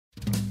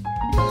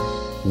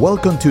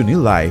Welcome to New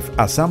Life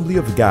Assembly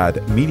of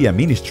God Media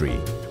Ministry.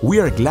 We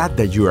are glad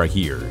that you are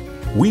here.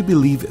 We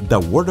believe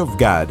the Word of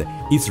God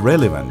is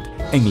relevant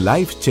and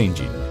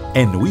life-changing,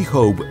 and we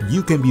hope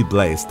you can be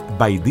blessed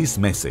by this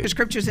message. Your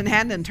scriptures in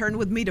hand and turn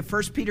with me to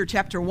 1 Peter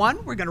chapter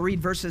 1. We're going to read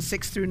verses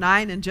 6 through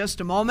 9 in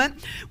just a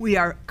moment. We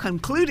are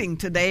concluding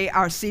today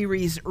our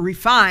series,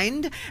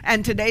 Refined,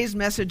 and today's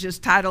message is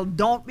titled,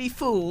 Don't Be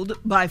Fooled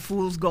by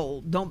Fool's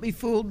Gold. Don't be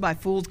fooled by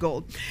fool's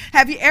gold.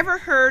 Have you ever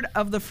heard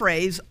of the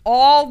phrase,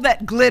 all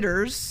that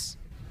glitters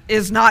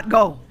is not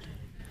gold?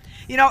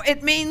 You know,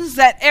 it means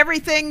that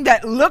everything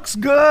that looks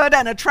good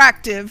and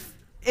attractive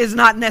is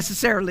not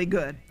necessarily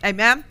good.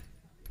 Amen?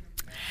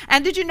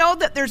 And did you know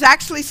that there's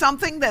actually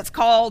something that's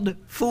called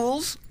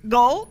fool's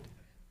gold?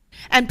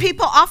 And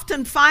people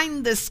often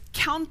find this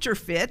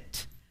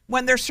counterfeit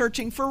when they're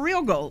searching for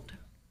real gold.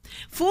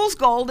 Fool's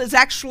gold is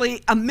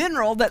actually a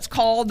mineral that's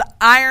called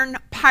iron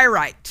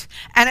pyrite,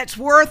 and it's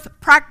worth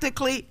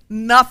practically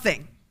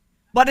nothing.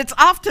 But it's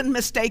often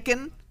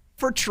mistaken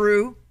for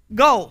true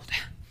gold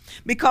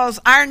because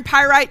iron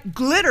pyrite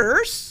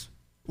glitters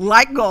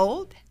like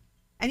gold.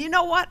 And you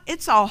know what?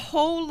 It's a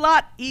whole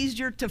lot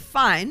easier to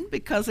find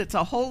because it's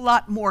a whole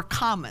lot more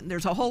common.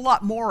 There's a whole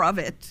lot more of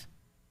it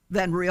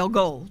than real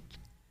gold.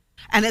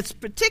 And it's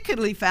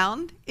particularly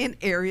found in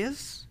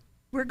areas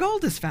where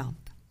gold is found.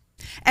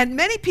 And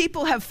many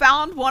people have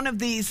found one of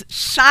these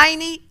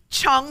shiny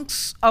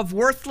chunks of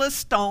worthless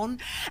stone,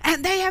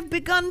 and they have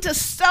begun to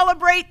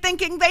celebrate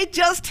thinking they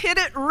just hit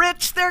it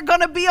rich. They're going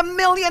to be a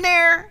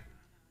millionaire.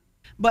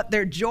 But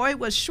their joy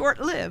was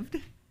short-lived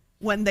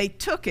when they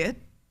took it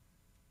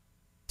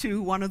to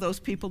one of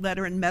those people that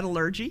are in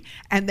metallurgy,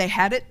 and they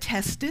had it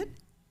tested,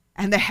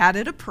 and they had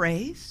it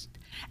appraised,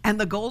 and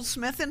the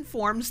goldsmith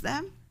informs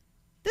them,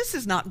 this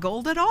is not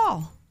gold at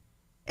all.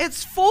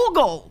 It's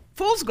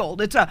fool's gold.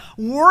 It's a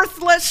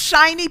worthless,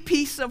 shiny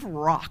piece of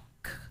rock.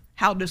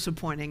 How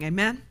disappointing,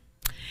 amen?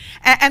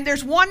 And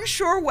there's one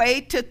sure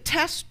way to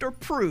test or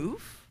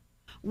prove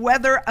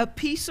whether a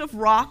piece of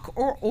rock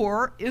or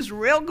ore is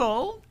real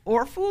gold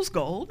or fool's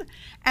gold,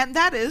 and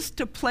that is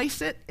to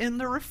place it in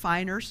the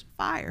refiner's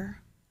fire.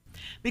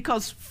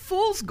 Because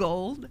fool's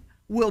gold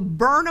will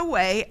burn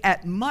away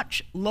at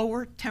much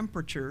lower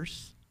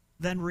temperatures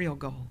than real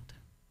gold.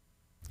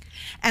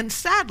 And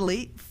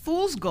sadly,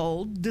 fool's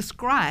gold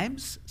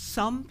describes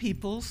some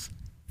people's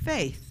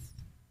faith.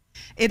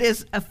 It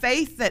is a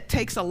faith that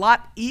takes a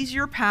lot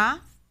easier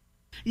path.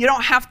 You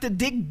don't have to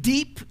dig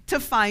deep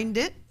to find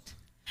it.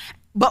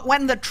 But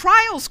when the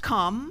trials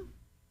come,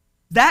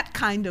 that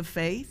kind of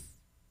faith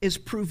is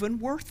proven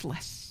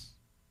worthless.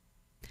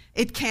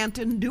 It can't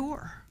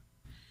endure.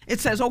 It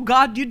says, oh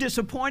God, you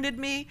disappointed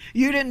me.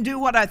 You didn't do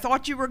what I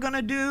thought you were going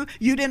to do.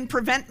 You didn't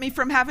prevent me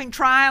from having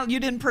trial. You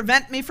didn't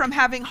prevent me from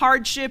having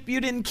hardship. You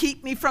didn't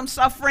keep me from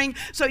suffering.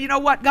 So you know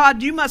what,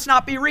 God, you must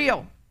not be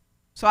real.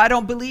 So I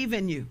don't believe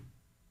in you.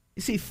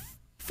 You see,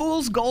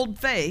 fool's gold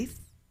faith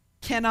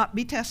cannot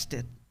be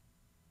tested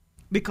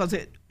because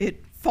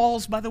it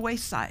falls by the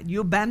wayside.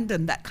 You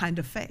abandon that kind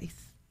of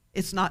faith.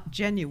 It's not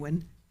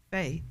genuine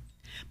faith.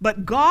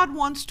 But God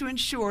wants to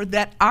ensure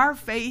that our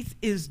faith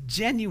is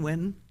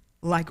genuine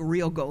like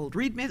real gold.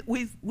 Read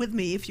with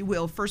me, if you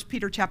will, 1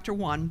 Peter chapter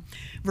 1,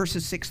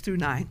 verses 6 through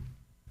 9.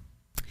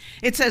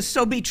 It says,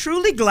 so be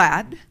truly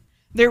glad.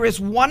 There is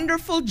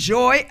wonderful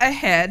joy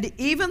ahead,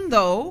 even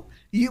though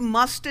you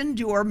must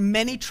endure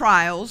many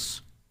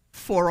trials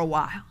for a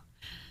while.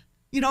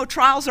 You know,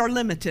 trials are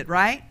limited,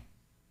 right?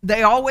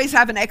 They always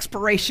have an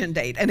expiration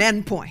date, an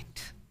end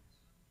point.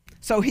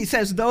 So he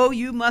says, though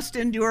you must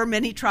endure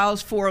many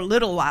trials for a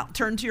little while.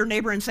 Turn to your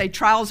neighbor and say,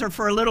 trials are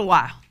for a little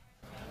while.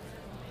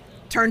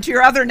 Turn to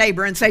your other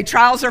neighbor and say,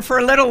 trials are for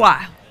a little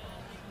while.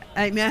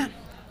 Amen.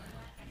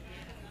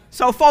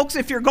 So folks,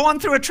 if you're going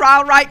through a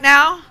trial right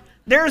now,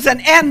 there's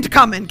an end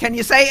coming. Can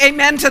you say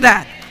amen to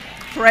that?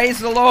 Praise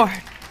the Lord.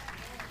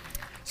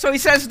 So he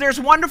says,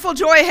 there's wonderful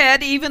joy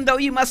ahead, even though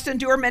you must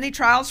endure many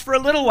trials for a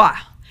little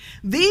while.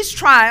 These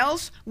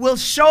trials will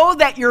show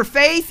that your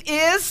faith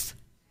is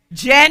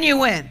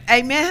genuine.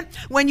 Amen.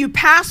 When you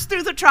pass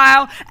through the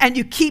trial and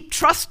you keep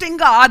trusting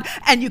God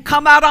and you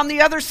come out on the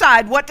other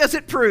side, what does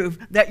it prove?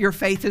 That your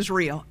faith is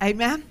real.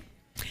 Amen.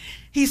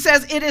 He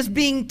says it is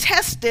being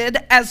tested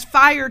as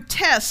fire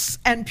tests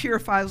and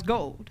purifies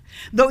gold,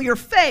 though your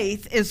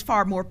faith is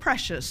far more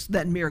precious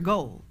than mere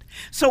gold.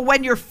 So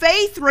when your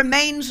faith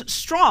remains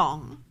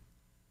strong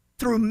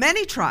through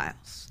many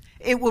trials,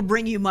 it will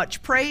bring you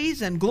much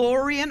praise and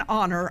glory and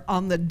honor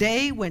on the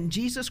day when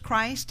Jesus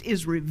Christ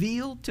is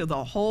revealed to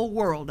the whole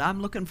world.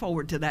 I'm looking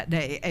forward to that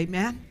day.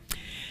 Amen.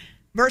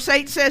 Verse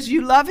 8 says,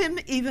 you love him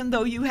even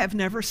though you have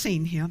never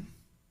seen him.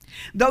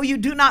 Though you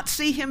do not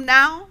see him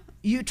now,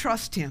 you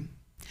trust him.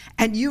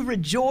 And you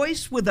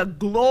rejoice with a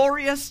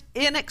glorious,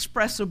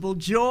 inexpressible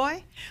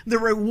joy. The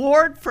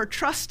reward for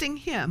trusting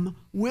him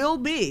will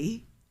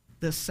be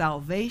the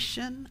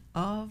salvation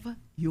of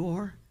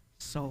your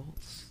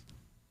souls.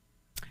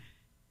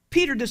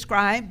 Peter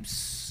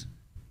describes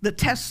the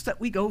tests that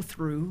we go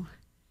through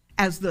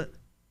as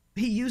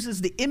he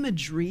uses the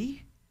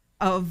imagery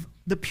of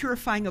the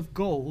purifying of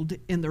gold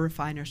in the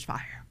refiner's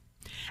fire.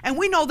 And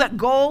we know that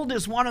gold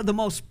is one of the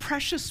most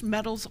precious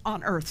metals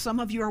on earth. Some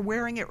of you are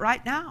wearing it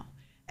right now,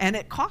 and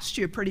it costs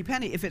you a pretty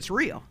penny if it's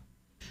real.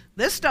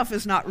 This stuff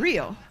is not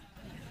real.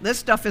 This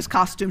stuff is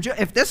costume.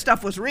 If this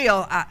stuff was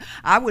real,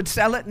 I would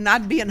sell it and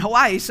I'd be in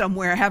Hawaii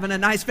somewhere having a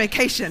nice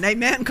vacation.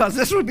 Amen? Because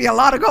this would be a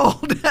lot of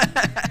gold.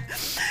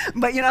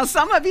 But you know,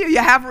 some of you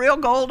have real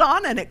gold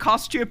on and it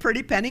costs you a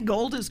pretty penny.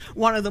 Gold is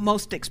one of the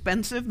most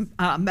expensive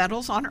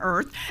metals on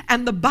earth.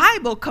 And the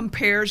Bible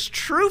compares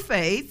true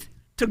faith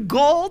to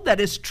gold that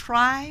is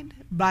tried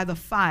by the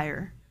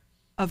fire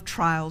of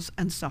trials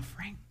and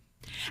suffering.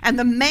 And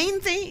the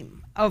main theme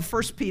of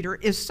 1 Peter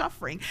is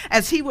suffering,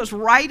 as he was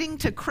writing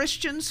to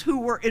Christians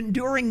who were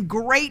enduring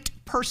great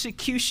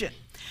persecution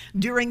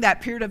during that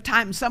period of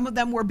time. Some of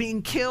them were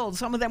being killed.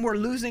 Some of them were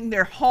losing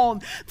their home.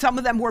 Some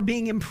of them were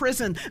being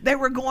imprisoned. They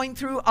were going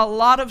through a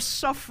lot of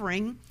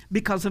suffering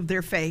because of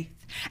their faith.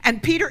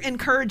 And Peter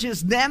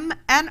encourages them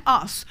and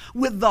us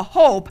with the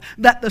hope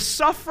that the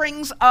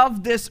sufferings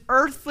of this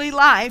earthly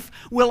life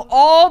will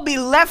all be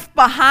left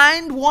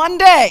behind one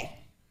day,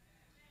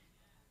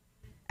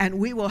 and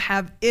we will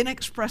have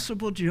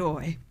inexpressible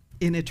joy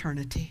in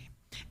eternity.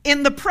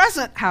 In the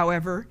present,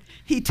 however,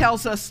 he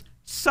tells us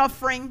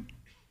suffering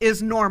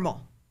is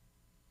normal.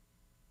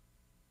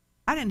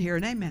 I didn't hear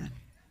an amen.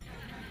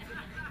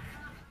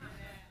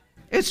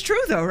 It's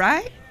true though,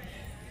 right?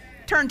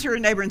 Turn to your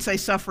neighbor and say,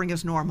 suffering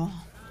is normal.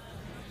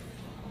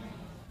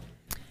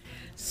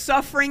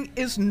 Suffering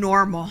is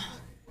normal.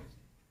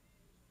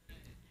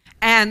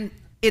 And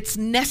it's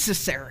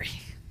necessary.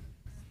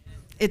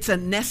 It's a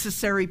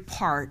necessary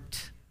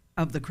part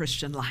of the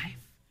Christian life.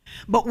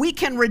 But we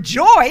can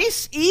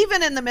rejoice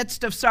even in the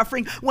midst of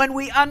suffering when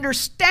we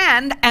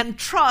understand and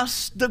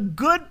trust the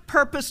good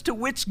purpose to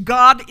which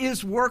God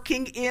is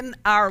working in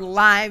our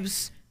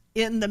lives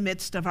in the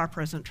midst of our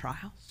present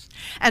trials.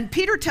 And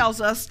Peter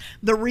tells us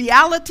the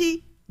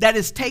reality that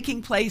is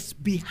taking place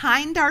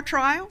behind our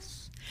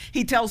trials.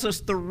 He tells us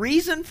the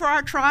reason for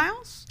our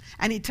trials,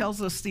 and he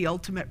tells us the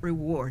ultimate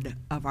reward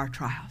of our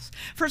trials.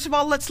 First of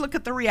all, let's look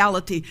at the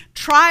reality.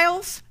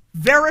 Trials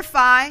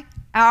verify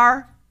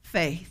our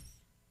faith.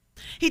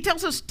 He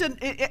tells us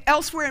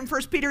elsewhere in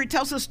 1 Peter, he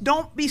tells us,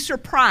 don't be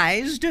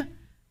surprised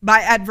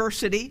by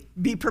adversity,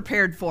 be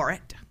prepared for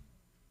it.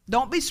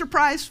 Don't be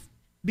surprised,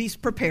 be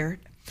prepared.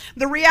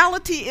 The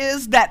reality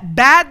is that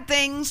bad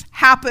things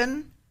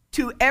happen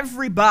to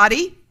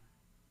everybody,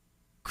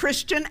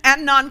 Christian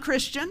and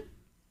non-Christian,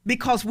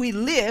 because we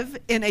live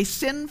in a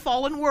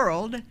sin-fallen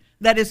world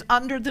that is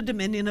under the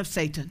dominion of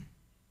Satan.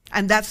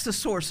 And that's the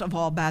source of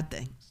all bad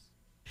things.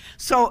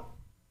 So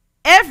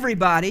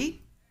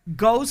everybody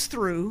goes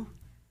through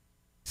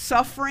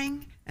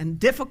suffering and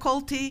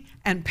difficulty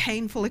and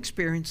painful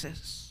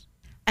experiences,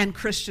 and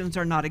Christians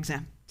are not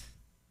exempt.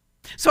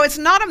 So it's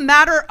not a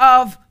matter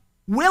of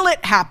will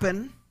it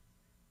happen,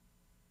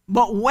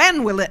 but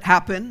when will it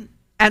happen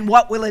and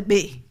what will it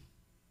be?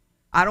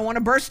 I don't want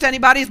to burst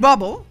anybody's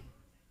bubble,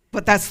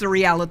 but that's the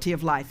reality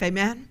of life.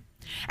 Amen?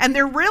 And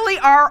there really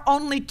are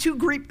only two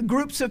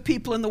groups of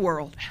people in the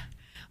world.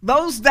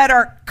 Those that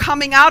are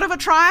coming out of a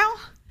trial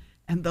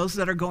and those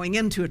that are going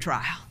into a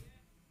trial.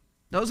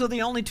 Those are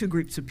the only two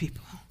groups of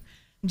people.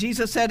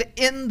 Jesus said,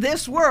 in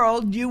this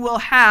world you will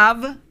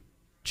have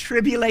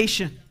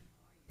tribulation.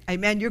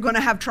 Amen? You're going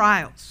to have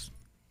trials.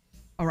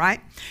 All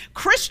right?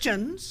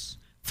 Christians,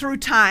 through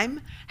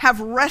time, have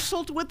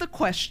wrestled with the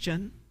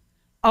question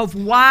of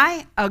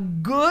why a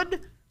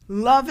good,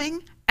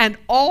 loving, and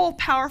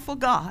all-powerful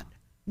God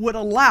would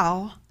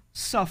allow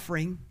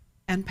suffering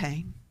and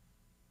pain.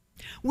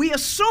 We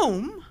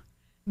assume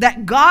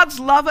that God's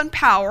love and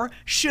power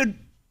should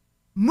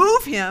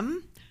move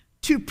him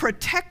to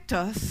protect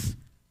us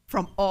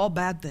from all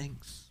bad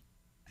things.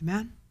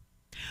 Amen?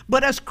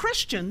 But as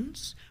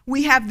Christians,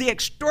 we have the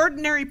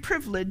extraordinary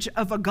privilege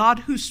of a God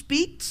who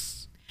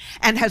speaks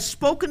and has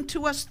spoken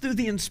to us through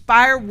the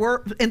inspired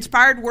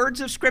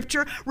words of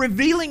Scripture,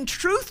 revealing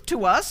truth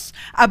to us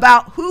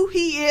about who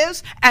he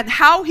is and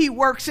how he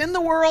works in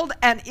the world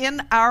and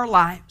in our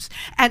lives.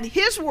 And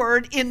his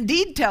word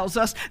indeed tells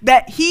us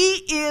that he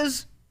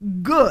is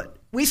good.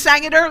 We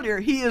sang it earlier.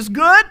 He is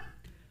good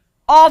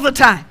all the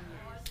time.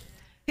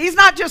 He's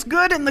not just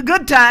good in the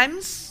good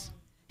times.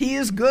 He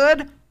is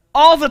good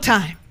all the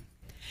time.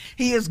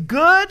 He is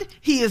good,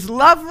 he is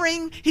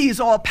loving, he's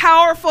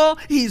all-powerful,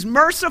 he's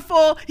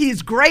merciful,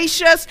 he's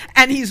gracious,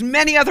 and he's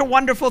many other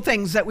wonderful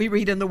things that we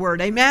read in the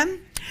Word. Amen?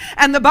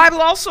 And the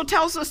Bible also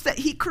tells us that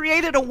he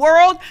created a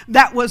world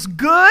that was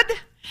good,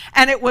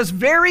 and it was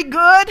very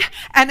good,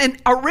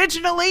 and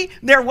originally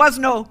there was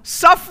no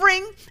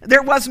suffering,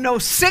 there was no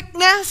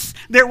sickness,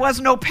 there was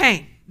no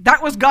pain.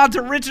 That was God's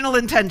original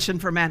intention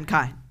for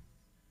mankind.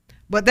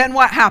 But then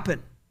what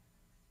happened?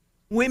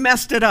 We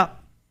messed it up.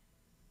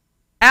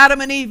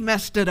 Adam and Eve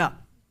messed it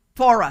up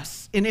for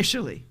us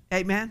initially.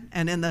 Amen?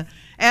 And in the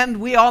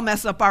end, we all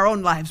mess up our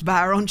own lives by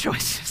our own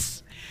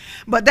choices.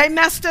 But they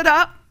messed it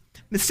up.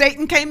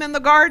 Satan came in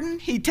the garden.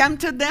 He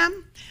tempted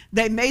them.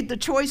 They made the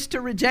choice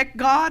to reject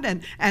God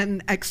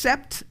and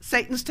accept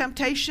Satan's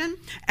temptation.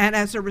 And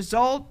as a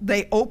result,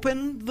 they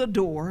opened the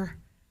door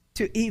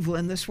to evil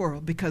in this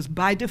world, because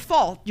by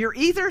default, you're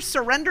either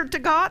surrendered to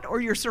God or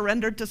you're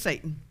surrendered to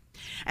Satan.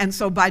 And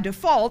so by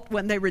default,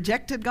 when they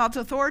rejected God's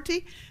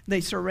authority,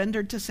 they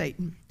surrendered to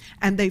Satan.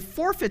 And they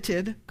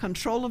forfeited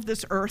control of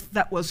this earth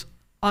that was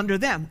under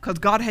them, because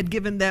God had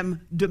given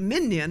them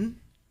dominion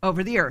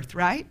over the earth,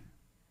 right?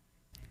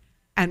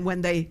 And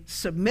when they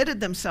submitted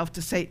themselves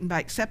to Satan by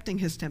accepting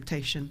his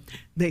temptation,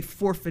 they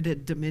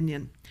forfeited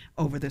dominion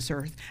over this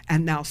earth.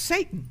 And now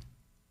Satan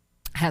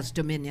has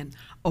dominion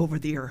over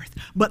the earth.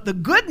 But the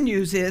good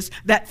news is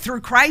that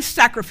through Christ's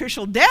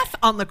sacrificial death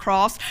on the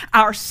cross,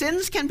 our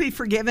sins can be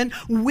forgiven.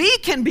 We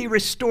can be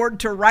restored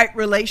to right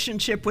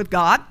relationship with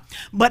God.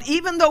 But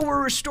even though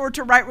we're restored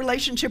to right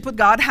relationship with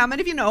God, how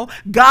many of you know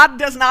God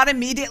does not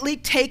immediately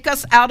take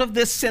us out of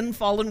this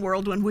sin-fallen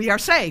world when we are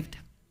saved,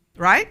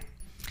 right?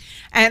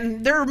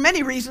 And there are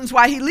many reasons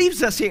why he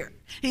leaves us here.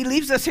 He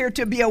leaves us here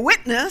to be a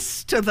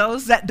witness to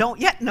those that don't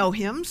yet know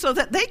him, so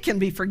that they can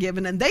be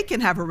forgiven and they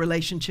can have a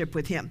relationship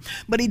with him.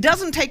 But he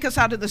doesn't take us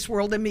out of this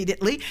world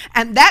immediately.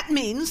 And that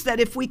means that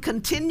if we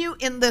continue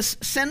in this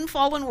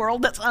sin-fallen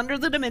world that's under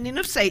the dominion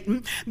of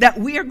Satan, that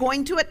we are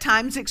going to at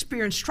times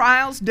experience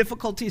trials,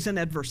 difficulties, and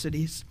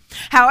adversities.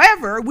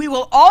 However, we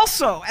will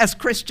also, as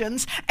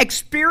Christians,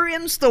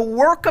 experience the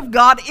work of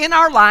God in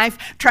our life,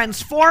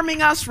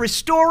 transforming us,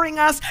 restoring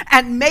us,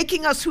 and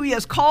making us who he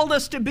has called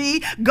us to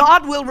be.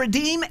 God will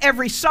redeem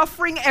every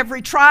suffering,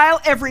 every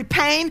trial, every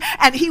pain,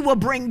 and he will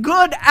bring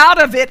good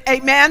out of it,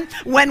 amen,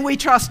 when we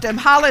trust him.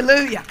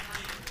 Hallelujah.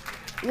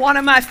 One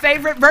of my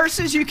favorite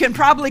verses, you can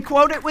probably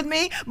quote it with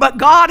me, but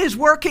God is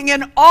working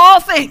in all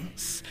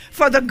things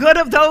for the good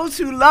of those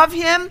who love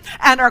him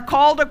and are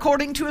called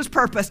according to his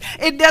purpose.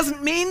 It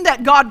doesn't mean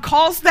that God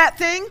caused that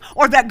thing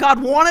or that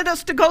God wanted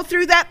us to go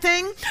through that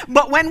thing,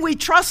 but when we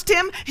trust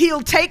him,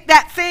 he'll take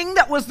that thing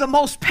that was the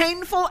most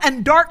painful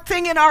and dark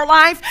thing in our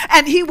life,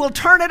 and he will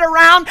turn it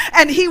around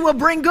and he will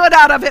bring good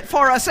out of it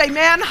for us.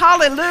 Amen.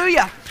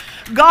 Hallelujah.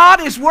 God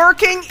is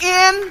working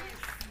in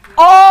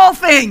all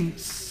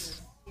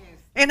things.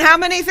 In how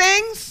many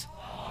things?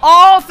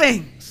 All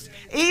things.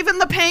 Even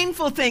the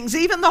painful things,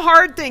 even the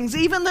hard things,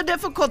 even the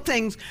difficult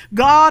things,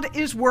 God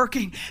is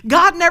working.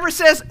 God never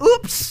says,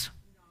 oops,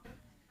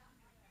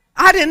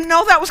 I didn't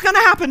know that was going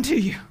to happen to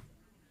you.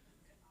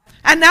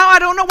 And now I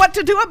don't know what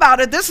to do about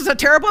it. This is a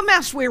terrible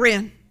mess we're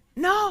in.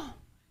 No,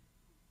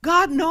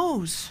 God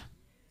knows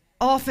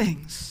all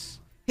things.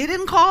 He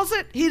didn't cause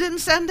it, he didn't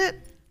send it,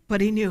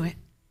 but he knew it.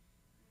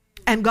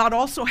 And God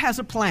also has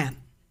a plan.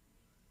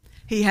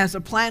 He has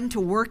a plan to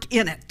work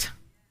in it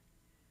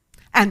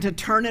and to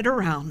turn it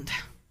around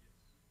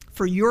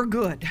for your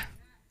good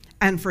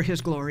and for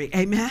his glory.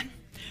 Amen?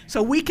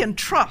 So we can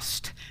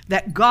trust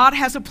that God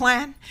has a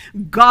plan.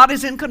 God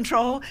is in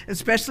control,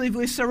 especially if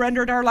we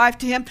surrendered our life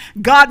to him.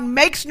 God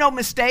makes no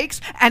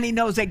mistakes, and he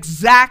knows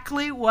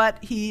exactly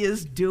what he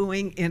is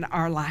doing in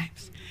our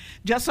lives.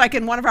 Just like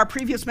in one of our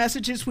previous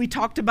messages, we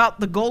talked about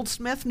the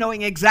goldsmith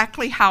knowing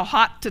exactly how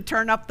hot to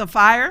turn up the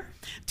fire,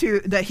 to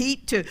the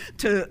heat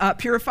to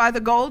purify the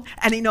gold,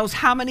 and he knows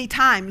how many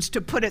times to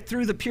put it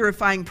through the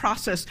purifying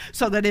process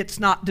so that it's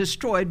not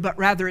destroyed, but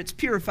rather it's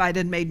purified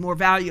and made more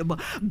valuable.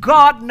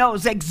 God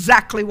knows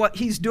exactly what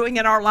he's doing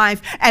in our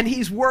life, and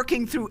he's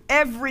working through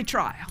every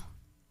trial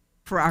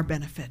for our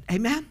benefit.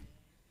 Amen?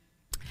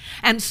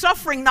 And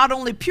suffering not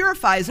only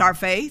purifies our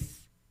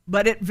faith,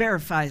 but it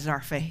verifies our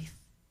faith.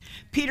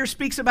 Peter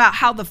speaks about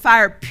how the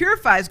fire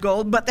purifies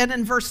gold, but then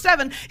in verse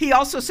 7, he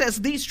also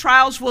says these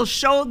trials will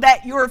show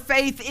that your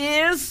faith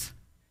is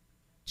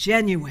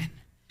genuine.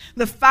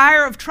 The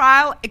fire of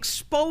trial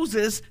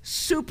exposes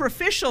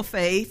superficial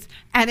faith,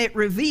 and it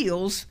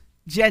reveals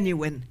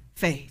genuine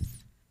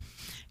faith.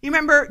 You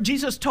remember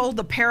Jesus told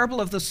the parable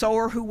of the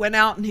sower who went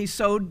out and he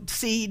sowed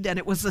seed, and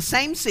it was the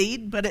same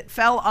seed, but it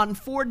fell on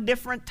 4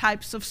 different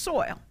types of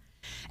soil.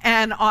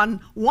 And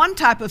on one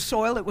type of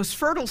soil, it was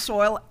fertile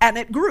soil, and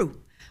it grew.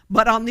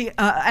 But on the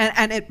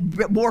and it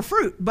bore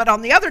fruit. But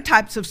on the other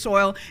types of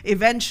soil,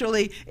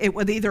 eventually it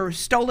was either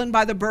stolen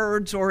by the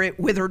birds or it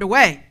withered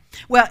away.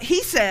 Well,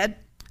 he said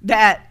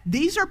that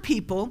these are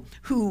people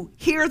who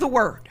hear the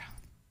word.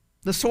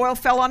 The soil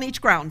fell on each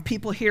ground,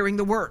 people hearing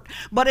the word.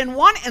 But in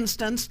one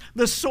instance,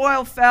 the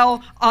soil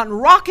fell on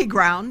rocky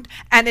ground,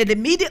 and it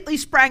immediately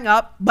sprang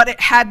up, but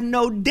it had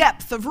no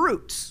depth of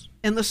roots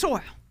in the soil.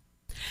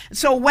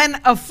 So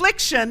when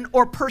affliction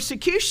or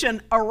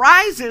persecution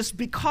arises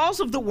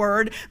because of the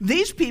word,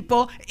 these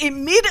people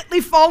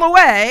immediately fall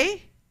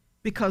away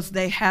because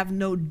they have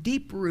no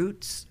deep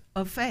roots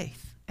of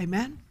faith.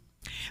 Amen?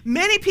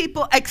 Many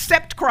people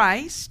accept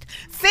Christ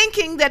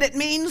thinking that it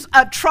means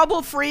a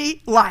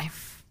trouble-free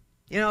life.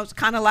 You know, it's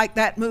kind of like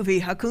that movie,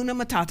 Hakuna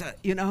Matata,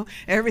 you know.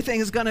 Everything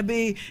is going to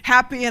be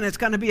happy and it's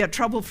going to be a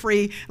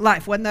trouble-free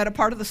life. Wasn't that a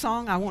part of the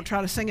song? I won't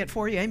try to sing it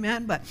for you,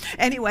 amen. But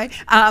anyway,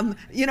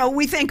 you know,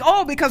 we think,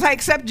 oh, because I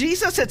accept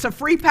Jesus, it's a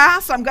free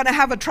pass. I'm going to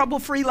have a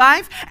trouble-free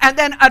life. And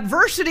then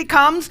adversity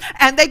comes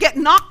and they get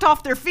knocked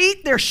off their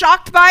feet. They're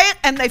shocked by it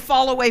and they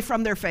fall away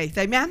from their faith,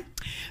 amen.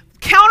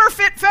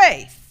 Counterfeit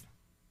faith.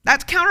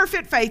 That's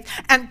counterfeit faith.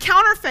 And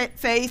counterfeit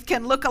faith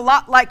can look a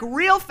lot like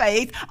real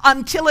faith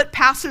until it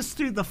passes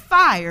through the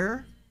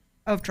fire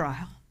of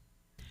trial.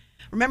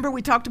 Remember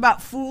we talked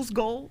about fool's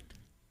gold?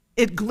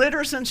 It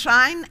glitters and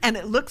shines and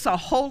it looks a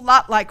whole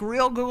lot like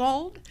real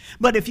gold.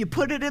 But if you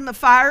put it in the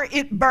fire,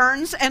 it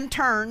burns and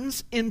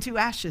turns into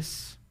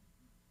ashes.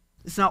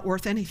 It's not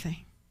worth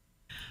anything.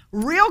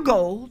 Real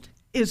gold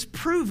is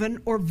proven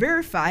or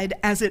verified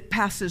as it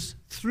passes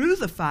through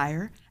the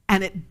fire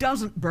and it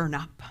doesn't burn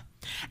up.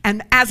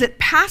 And as it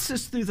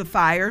passes through the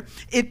fire,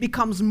 it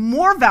becomes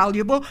more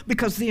valuable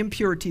because the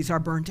impurities are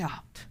burnt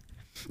out.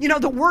 You know,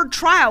 the word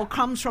trial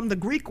comes from the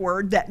Greek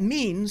word that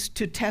means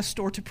to test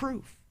or to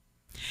prove.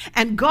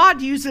 And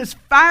God uses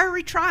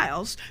fiery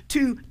trials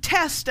to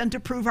test and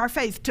to prove our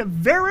faith, to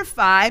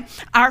verify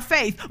our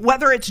faith,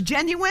 whether it's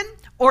genuine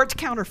or it's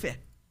counterfeit.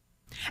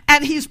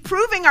 And he's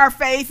proving our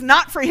faith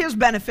not for his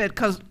benefit,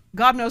 because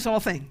God knows all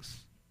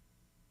things.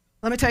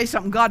 Let me tell you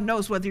something. God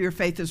knows whether your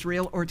faith is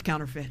real or it's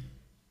counterfeit.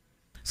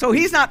 So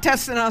he's not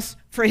testing us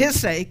for his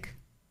sake.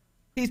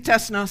 He's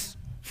testing us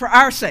for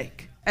our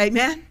sake.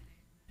 Amen?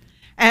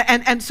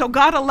 And so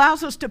God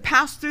allows us to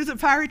pass through the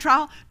fiery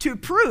trial to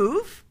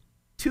prove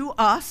to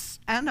us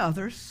and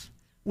others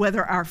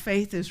whether our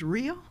faith is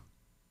real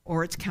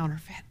or it's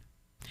counterfeit.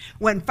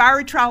 When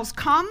fiery trials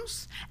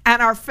comes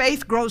and our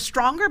faith grows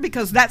stronger,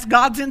 because that's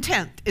God's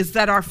intent, is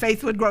that our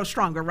faith would grow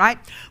stronger, right?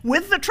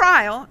 With the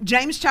trial,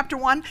 James chapter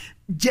 1,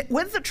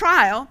 with the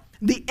trial,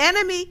 the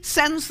enemy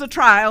sends the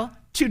trial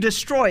to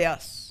destroy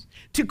us,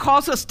 to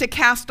cause us to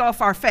cast off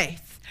our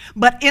faith.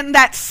 But in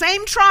that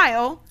same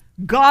trial,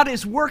 God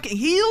is working.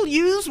 He'll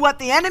use what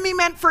the enemy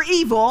meant for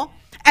evil,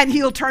 and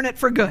he'll turn it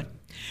for good.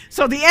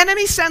 So the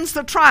enemy sends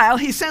the trial,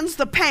 he sends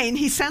the pain,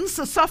 he sends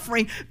the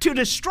suffering to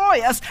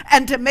destroy us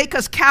and to make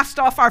us cast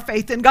off our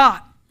faith in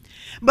God.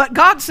 But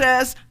God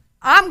says,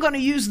 I'm going to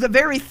use the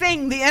very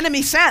thing the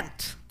enemy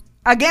sent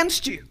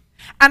against you,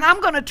 and I'm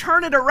going to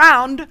turn it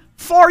around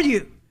for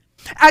you.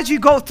 As you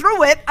go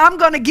through it, I'm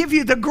going to give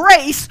you the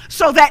grace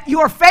so that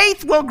your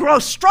faith will grow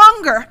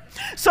stronger,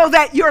 so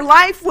that your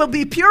life will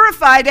be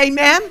purified,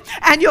 amen,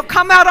 and you'll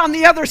come out on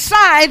the other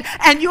side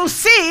and you'll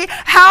see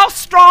how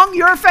strong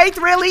your faith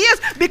really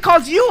is,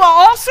 because you will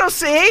also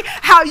see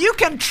how you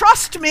can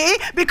trust me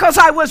because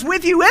I was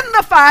with you in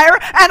the fire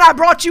and I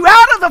brought you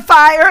out of the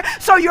fire,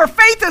 so your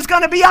faith is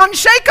going to be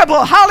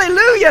unshakable.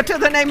 Hallelujah to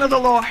the name of the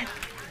Lord.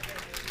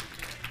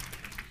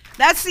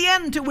 That's the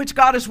end to which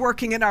God is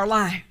working in our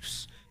lives.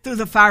 Through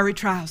the fiery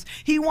trials.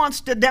 He wants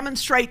to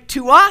demonstrate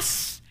to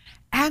us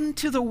and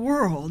to the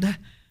world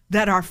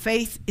that our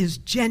faith is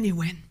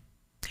genuine.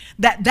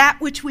 That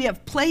which we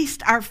have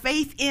placed our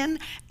faith in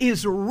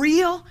is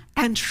real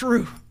and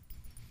true.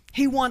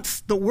 He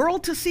wants the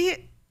world to see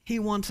it. He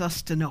wants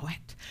us to know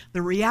it.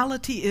 The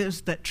reality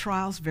is that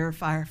trials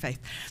verify our faith.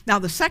 Now,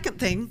 the second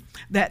thing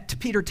that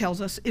Peter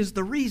tells us is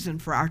the reason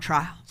for our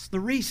trials. The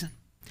reason.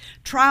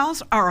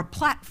 Trials are a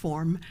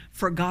platform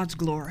for God's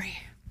glory.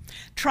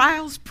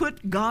 Trials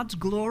put God's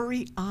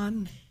glory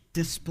on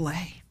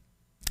display.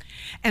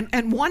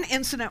 And one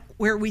incident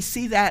where we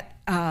see that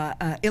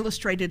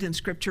illustrated in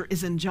Scripture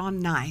is in John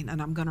 9.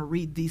 And I'm going to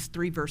read these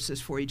 3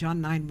 verses for you. John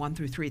 9, 1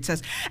 through 3. It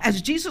says,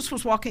 as Jesus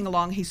was walking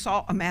along, he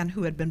saw a man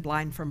who had been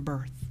blind from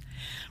birth.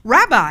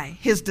 Rabbi,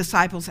 his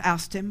disciples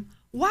asked him,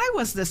 why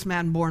was this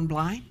man born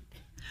blind?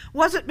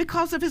 Was it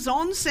because of his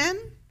own sin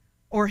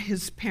or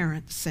his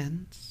parents'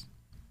 sins?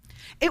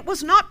 It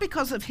was not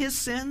because of his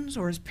sins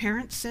or his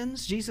parents'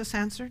 sins, Jesus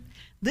answered.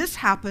 This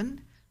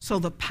happened so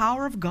the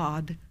power of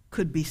God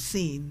could be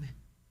seen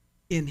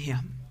in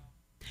him.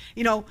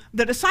 You know,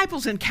 the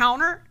disciples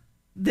encounter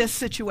this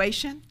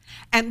situation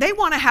and they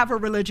want to have a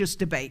religious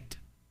debate.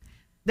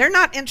 They're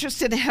not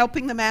interested in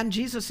helping the man.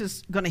 Jesus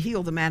is going to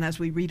heal the man as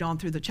we read on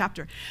through the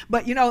chapter.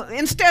 But, you know,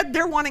 instead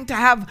they're wanting to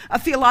have a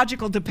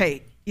theological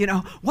debate. You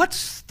know,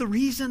 what's the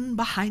reason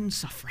behind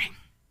suffering?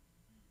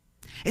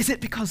 Is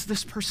it because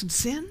this person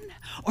sinned?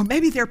 Or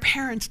maybe their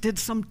parents did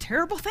some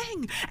terrible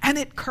thing and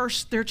it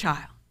cursed their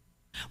child.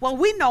 Well,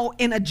 we know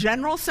in a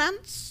general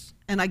sense,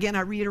 and again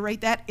I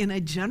reiterate that, in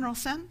a general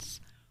sense,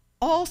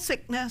 all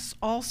sickness,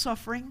 all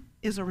suffering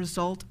is a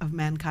result of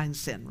mankind's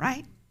sin,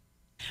 right?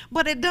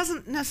 But it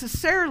doesn't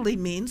necessarily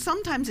mean,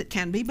 sometimes it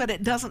can be, but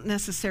it doesn't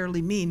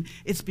necessarily mean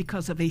it's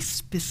because of a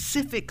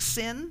specific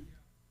sin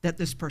that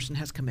this person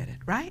has committed,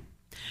 right?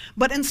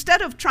 But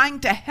instead of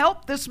trying to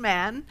help this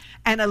man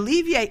and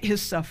alleviate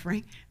his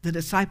suffering, the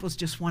disciples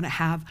just want to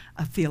have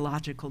a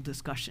theological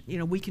discussion. You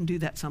know, we can do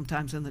that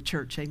sometimes in the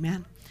church,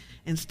 amen?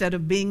 Instead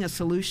of being a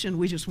solution,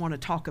 we just want to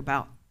talk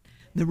about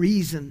the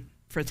reason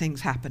for things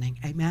happening,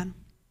 amen?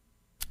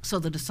 So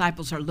the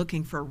disciples are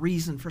looking for a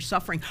reason for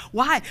suffering.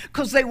 Why?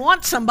 Because they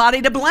want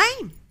somebody to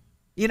blame.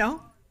 You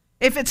know,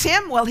 if it's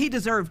him, well, he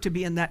deserved to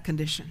be in that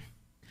condition.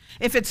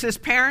 If it's his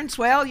parents,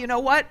 well, you know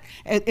what?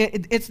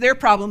 It's their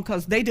problem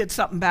because they did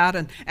something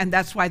bad, and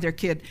that's why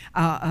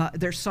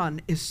their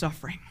son is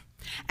suffering.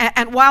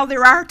 And while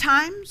there are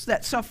times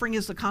that suffering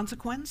is the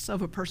consequence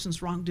of a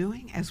person's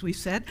wrongdoing, as we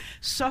said,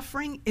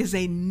 suffering is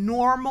a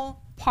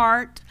normal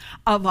part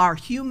of our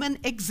human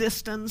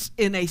existence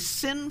in a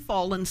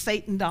sinful and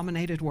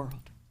Satan-dominated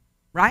world.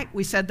 Right?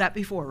 We said that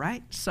before,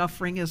 right?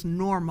 Suffering is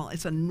normal.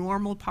 It's a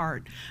normal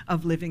part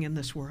of living in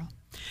this world.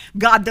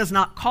 God does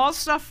not cause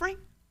suffering,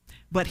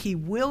 but he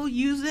will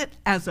use it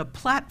as a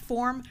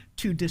platform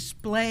to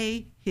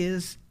display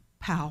his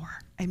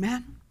power.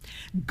 Amen?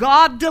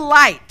 God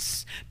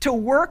delights to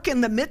work in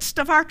the midst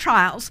of our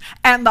trials,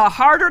 and the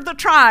harder the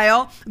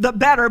trial, the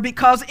better,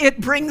 because it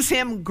brings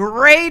him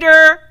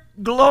greater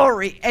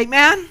glory.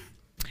 Amen?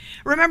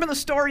 Remember the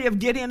story of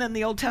Gideon in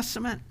the Old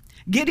Testament?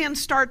 Gideon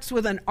starts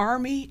with an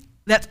army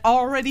that's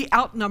already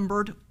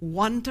outnumbered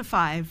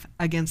 1-5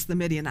 against the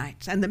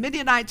Midianites. And the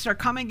Midianites are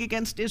coming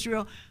against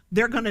Israel.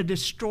 They're going to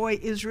destroy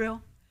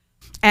Israel.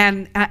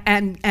 And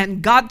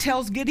God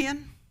tells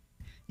Gideon,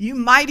 you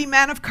mighty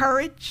man of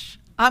courage,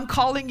 I'm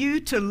calling you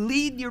to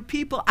lead your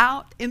people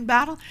out in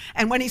battle.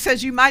 And when he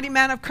says, you mighty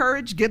man of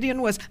courage,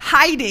 Gideon was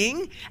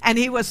hiding, and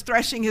he was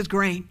threshing his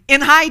grain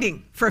in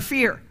hiding for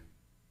fear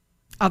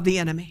of the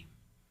enemy.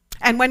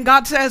 And when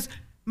God says,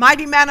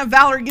 mighty man of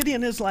valor,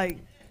 Gideon is like,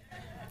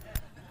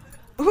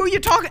 who are you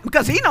talking?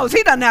 Because he knows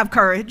he doesn't have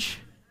courage.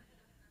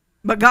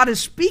 But God is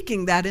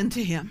speaking that into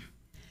him.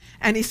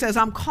 And he says,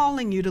 I'm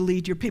calling you to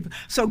lead your people.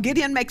 So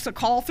Gideon makes a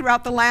call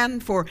throughout the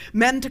land for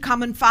men to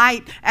come and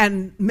fight.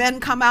 And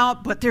men come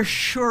out, but they're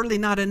surely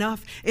not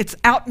enough.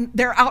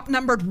 They're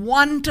outnumbered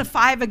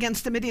 1-5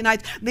 against the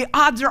Midianites. The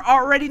odds are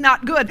already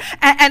not good.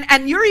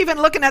 And you're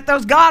even looking at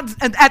those odds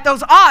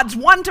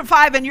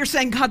 1-5, and you're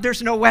saying, God,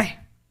 there's no way.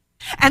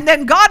 And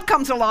then God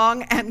comes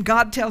along, and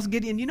God tells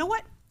Gideon, you know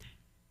what?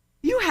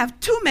 You have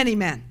too many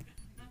men.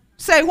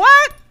 Say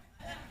what?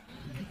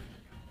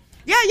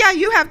 Yeah,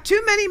 you have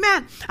too many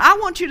men. I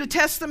want you to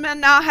test the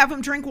men now, have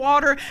them drink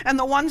water, and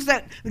the ones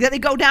that they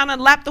go down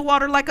and lap the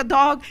water like a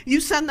dog, you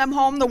send them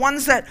home. The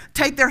ones that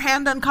take their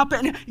hand and cup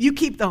it, you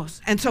keep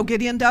those. And so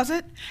Gideon does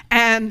it,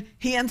 and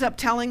he ends up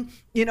telling,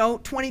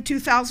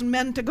 22,000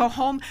 men to go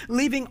home,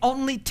 leaving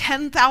only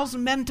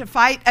 10,000 men to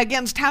fight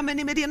against how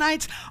many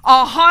Midianites?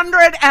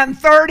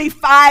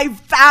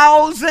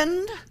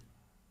 135,000.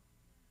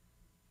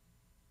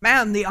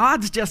 Man, the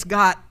odds just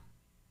got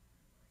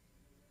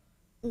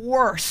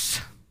worse.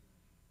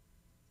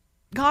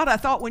 God, I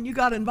thought when you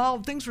got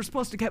involved, things were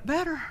supposed to get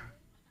better.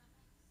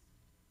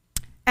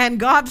 And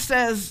God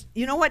says,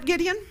 you know what,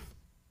 Gideon?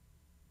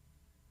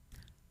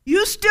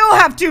 You still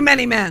have too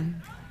many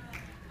men.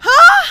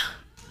 Huh?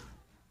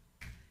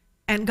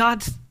 And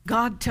God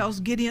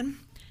tells Gideon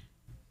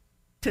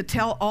to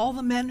tell all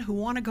the men who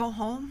want to go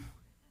home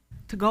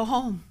to go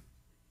home.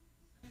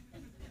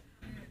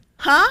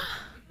 Huh?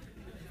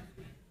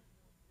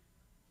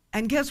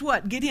 And guess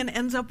what? Gideon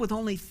ends up with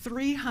only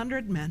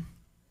 300 men.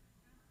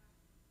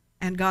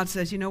 And God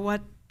says, you know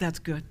what? That's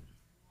good.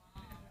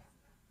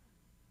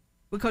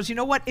 Because you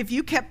know what? If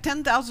you kept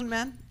 10,000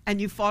 men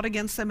and you fought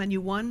against them and you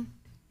won,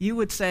 you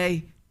would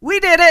say, we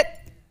did it.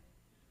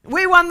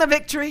 We won the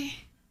victory.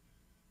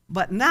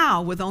 But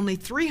now, with only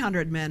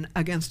 300 men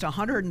against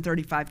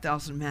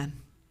 135,000 men,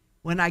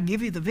 when I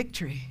give you the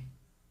victory,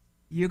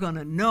 you're going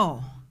to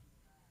know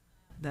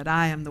that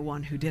I am the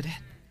one who did it.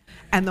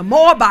 And the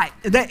Moabite,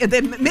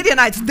 the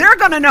Midianites, they're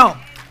going to know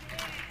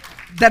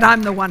that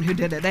I'm the one who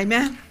did it.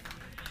 Amen?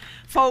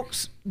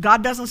 Folks,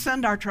 God doesn't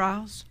send our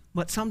trials,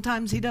 but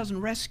sometimes he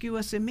doesn't rescue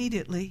us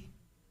immediately.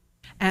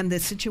 And the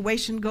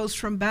situation goes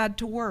from bad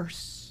to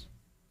worse.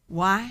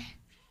 Why?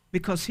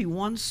 Because he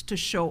wants to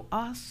show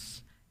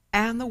us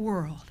and the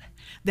world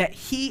that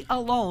he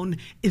alone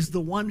is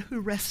the one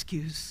who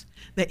rescues,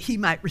 that he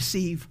might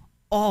receive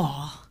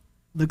all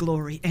the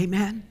glory.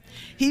 Amen.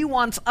 He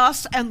wants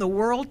us and the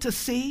world to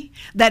see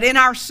that in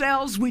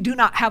ourselves we do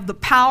not have the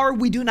power,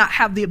 we do not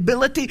have the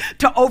ability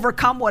to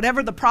overcome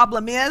whatever the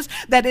problem is,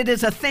 that it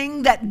is a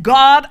thing that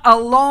God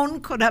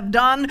alone could have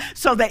done,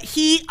 so that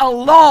he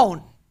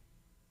alone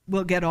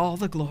will get all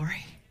the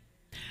glory.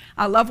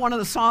 I love one of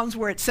the songs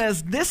where it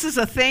says, this is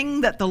a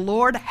thing that the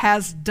Lord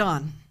has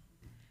done,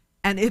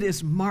 and it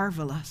is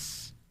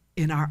marvelous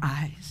in our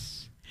eyes.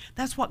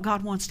 That's what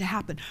God wants to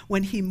happen.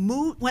 When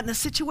the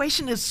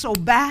situation is so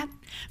bad,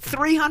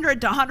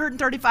 300 to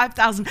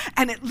 135,000,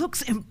 and it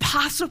looks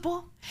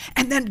impossible,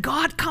 and then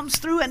God comes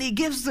through and he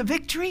gives the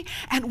victory,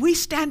 and we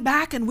stand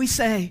back and we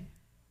say,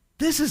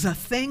 this is a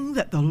thing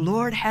that the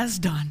Lord has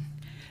done,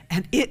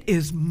 and it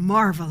is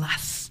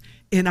marvelous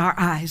in our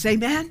eyes.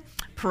 Amen?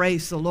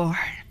 Praise the Lord.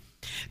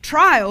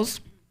 Trials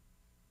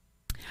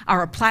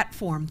are a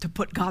platform to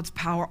put God's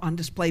power on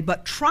display,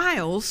 but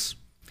trials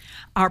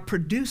are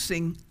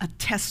producing a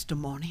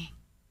testimony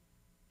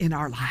in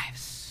our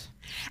lives.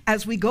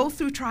 As we go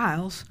through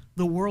trials,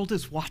 the world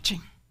is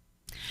watching.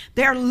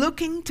 They're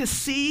looking to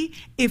see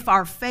if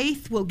our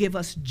faith will give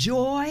us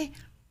joy,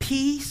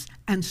 peace,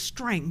 and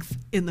strength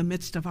in the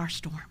midst of our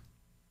storm.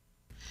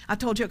 I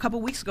told you a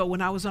couple weeks ago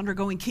when I was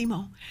undergoing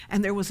chemo,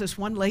 and there was this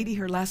one lady,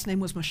 her last name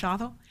was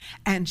Machado,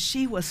 and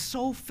she was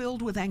so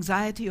filled with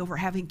anxiety over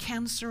having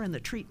cancer and the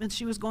treatments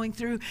she was going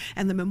through,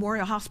 and the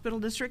Memorial Hospital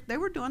District, they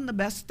were doing the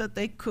best that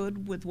they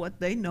could with what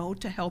they know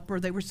to help her.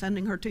 They were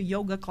sending her to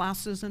yoga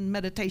classes and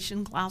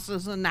meditation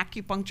classes and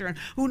acupuncture and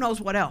who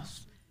knows what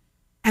else.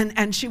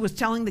 And she was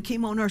telling the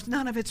chemo nurse,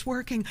 none of it's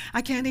working.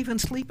 I can't even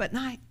sleep at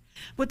night.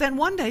 But then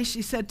one day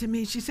she said to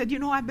me, she said, you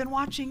know, I've been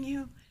watching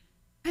you.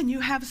 And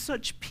you have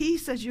such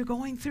peace as you're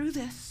going through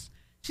this.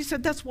 She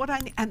said, that's what I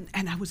need.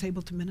 And I was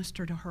able to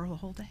minister to her the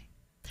whole day.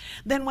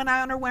 Then when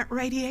I underwent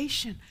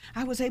radiation,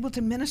 I was able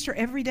to minister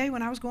every day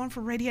when I was going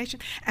for radiation.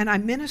 And I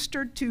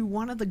ministered to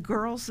one of the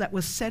girls that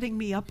was setting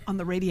me up on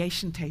the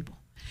radiation table.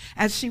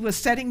 As she was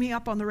setting me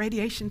up on the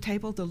radiation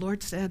table, the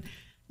Lord said,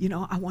 you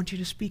know, I want you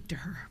to speak to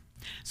her.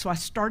 So I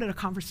started a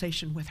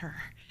conversation with her.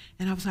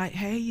 And I was like,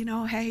 hey, you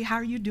know, hey, how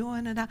are you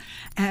doing?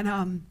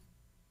 And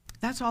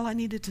that's all I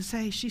needed to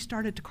say. She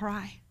started to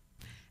cry.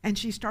 And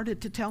she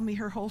started to tell me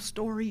her whole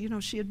story. You know,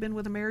 she had been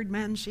with a married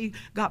man. She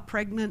got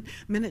pregnant.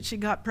 Minute she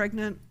got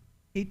pregnant,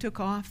 he took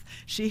off.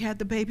 She had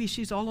the baby.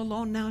 She's all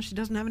alone now. She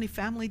doesn't have any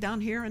family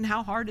down here and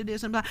how hard it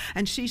is.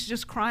 And she's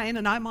just crying.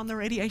 And I'm on the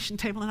radiation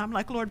table. And I'm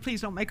like, Lord,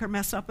 please don't make her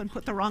mess up and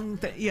put the wrong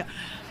thing. Yeah.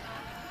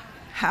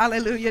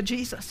 Hallelujah,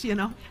 Jesus, you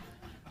know.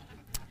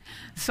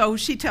 So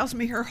she tells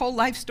me her whole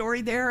life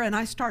story there, and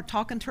I start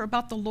talking to her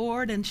about the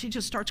Lord, and she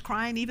just starts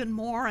crying even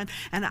more. And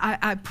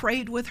I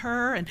prayed with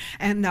her,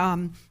 and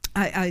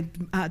I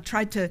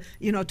tried to,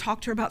 you know, talk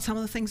to her about some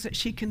of the things that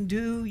she can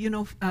do, you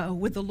know,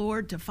 with the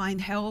Lord to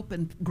find help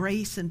and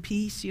grace and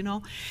peace, you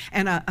know.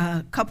 And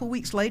a couple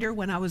weeks later,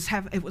 when I was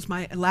it was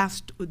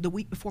the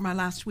week before my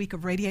last week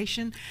of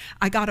radiation,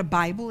 I got a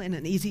Bible in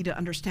an easy to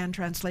understand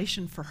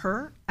translation for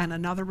her and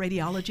another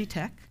radiology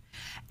tech.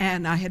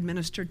 And I had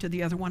ministered to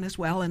the other one as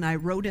well, and I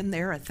wrote in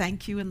there a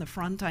thank you in the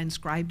front. I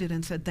inscribed it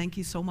and said, thank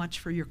you so much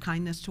for your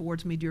kindness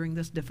towards me during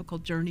this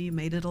difficult journey. You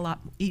made it a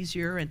lot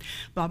easier, and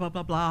blah, blah,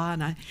 blah, blah.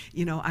 And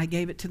I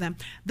gave it to them.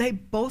 They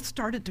both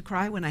started to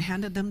cry when I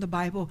handed them the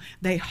Bible.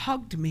 They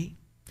hugged me,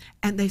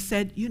 and they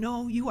said, you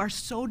know, you are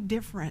so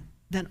different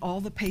than all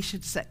the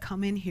patients that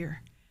come in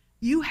here.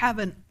 You have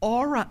an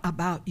aura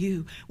about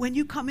you. When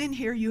you come in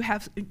here,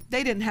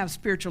 they didn't have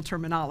spiritual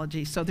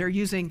terminology, so they're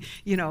using,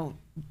 you know,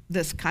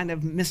 this kind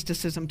of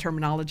mysticism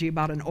terminology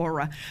about an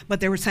aura. But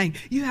they were saying,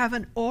 you have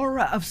an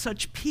aura of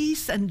such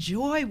peace and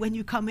joy when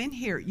you come in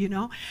here, you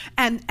know.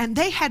 And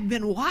they had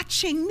been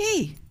watching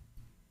me,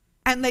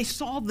 and they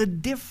saw the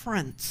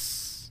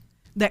difference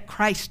that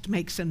Christ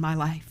makes in my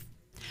life.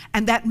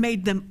 And that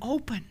made them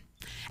open.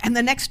 And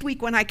the next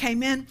week when I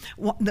came in,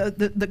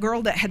 the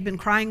girl that had been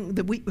crying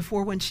the week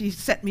before when she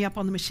set me up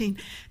on the machine,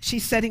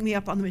 she's setting me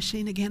up on the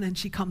machine again, and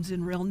she comes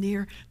in real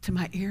near to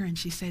my ear, and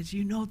she says,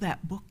 you know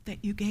that book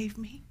that you gave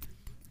me?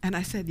 And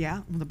I said,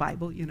 yeah, the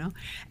Bible, you know.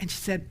 And she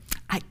said,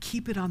 I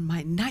keep it on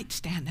my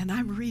nightstand, and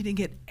I'm reading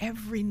it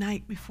every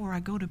night before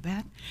I go to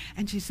bed.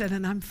 And she said,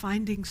 and I'm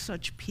finding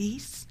such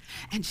peace.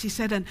 And she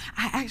said, and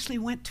I actually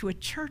went to a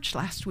church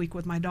last week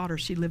with my daughter.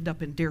 She lived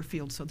up in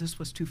Deerfield, so this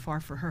was too far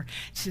for her.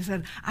 She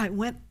said, I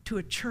went to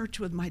a church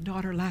with my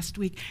daughter last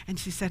week, and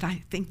she said,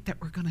 I think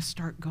that we're going to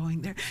start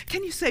going there.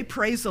 Can you say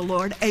praise the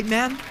Lord?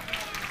 Amen.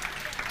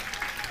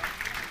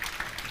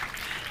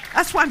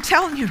 That's why I'm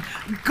telling you,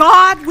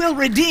 God will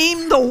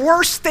redeem the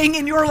worst thing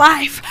in your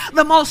life,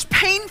 the most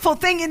painful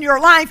thing in your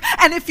life.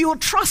 And if you'll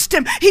trust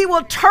Him, He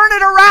will turn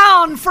it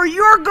around for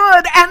your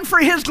good and for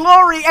His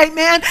glory.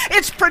 Amen.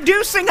 It's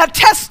producing a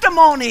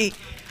testimony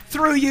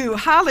through you.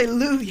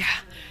 Hallelujah.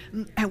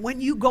 And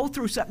when you go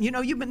through something, you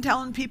know, you've been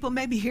telling people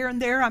maybe here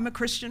and there, I'm a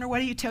Christian or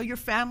whatever. You tell your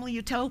family,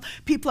 you tell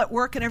people at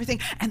work and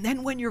everything. And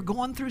then when you're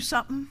going through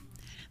something,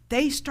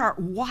 they start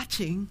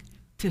watching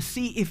to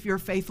see if your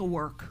faith will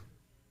work.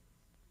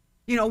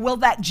 You know, will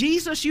that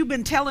Jesus you've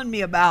been telling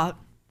me about,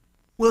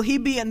 will He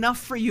be enough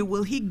for you?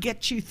 Will He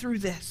get you through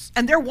this?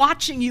 And they're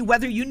watching you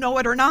whether you know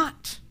it or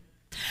not.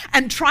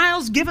 And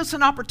trials give us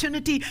an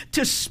opportunity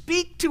to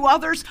speak to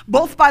others,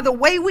 both by the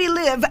way we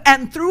live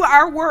and through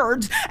our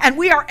words. And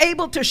we are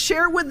able to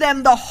share with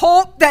them the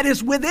hope that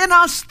is within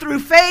us through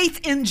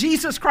faith in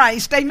Jesus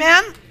Christ.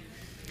 Amen?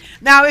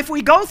 Now, if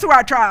we go through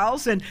our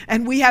trials and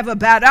we have a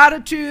bad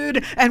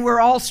attitude and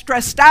we're all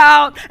stressed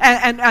out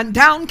and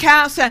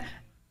downcast,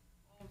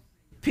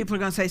 people are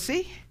going to say,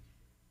 see,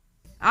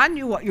 I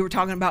knew what you were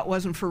talking about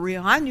wasn't for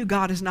real. I knew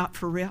God is not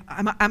for real.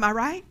 Am I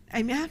right?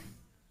 Amen?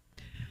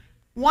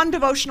 One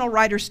devotional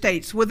writer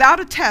states, without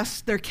a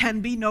test, there can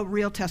be no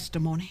real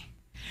testimony.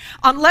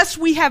 Unless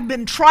we have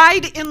been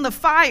tried in the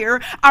fire,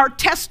 our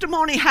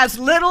testimony has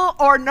little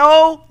or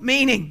no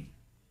meaning.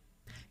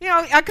 You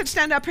know, I could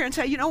stand up here and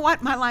say, you know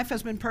what? My life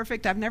has been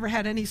perfect. I've never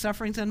had any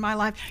sufferings in my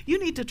life.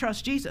 You need to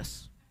trust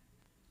Jesus.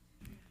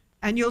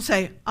 And you'll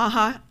say,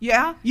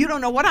 yeah, you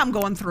don't know what I'm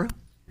going through.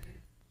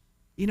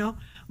 You know,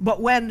 But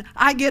when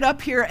I get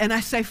up here and I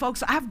say,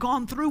 folks, I've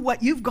gone through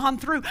what you've gone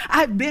through.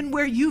 I've been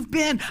where you've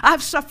been.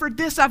 I've suffered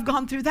this. I've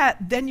gone through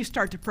that. Then you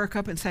start to perk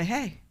up and say,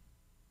 hey,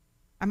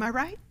 am I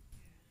right?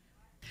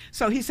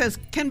 So he says,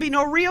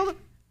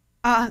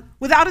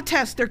 without a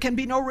test, there can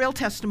be no real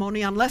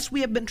testimony. Unless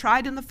we have been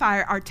tried in the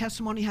fire, our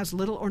testimony has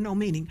little or no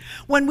meaning.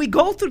 When we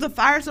go through the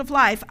fires of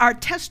life, our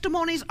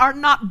testimonies are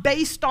not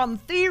based on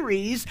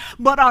theories,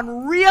 but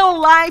on real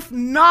life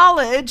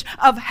knowledge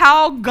of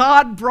how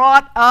God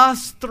brought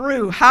us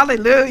through.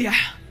 Hallelujah.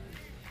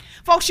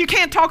 Folks, you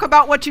can't talk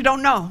about what you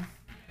don't know.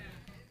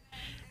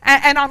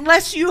 And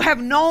unless you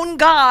have known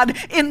God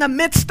in the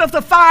midst of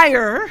the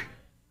fire,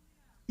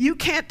 you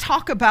can't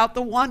talk about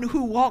the one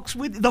who walks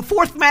with you, the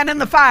fourth man in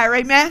the fire,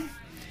 amen?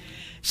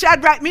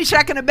 Shadrach,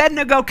 Meshach, and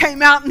Abednego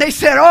came out and they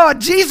said, oh,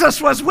 Jesus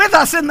was with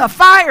us in the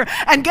fire.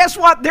 And guess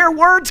what? Their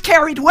words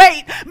carried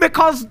weight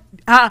because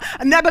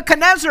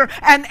Nebuchadnezzar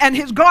and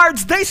his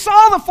guards, they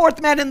saw the fourth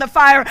man in the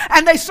fire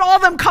and they saw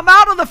them come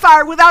out of the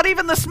fire without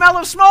even the smell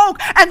of smoke.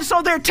 And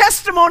so their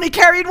testimony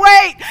carried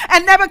weight.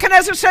 And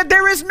Nebuchadnezzar said,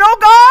 there is no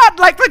God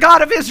like the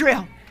God of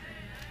Israel.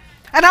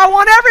 And I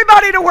want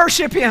everybody to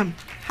worship him.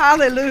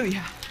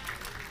 Hallelujah.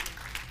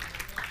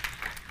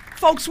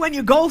 Folks, when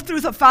you go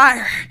through the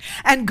fire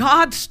and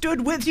God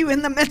stood with you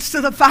in the midst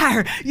of the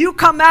fire, you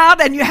come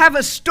out and you have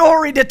a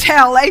story to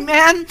tell,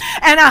 amen?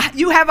 And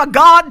you have a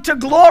God to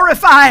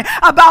glorify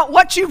about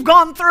what you've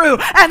gone through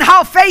and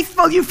how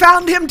faithful you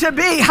found him to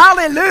be.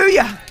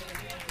 Hallelujah.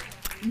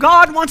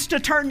 God wants to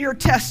turn your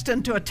test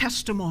into a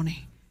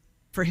testimony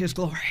for his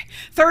glory.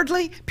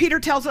 Thirdly,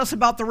 Peter tells us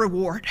about the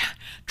reward.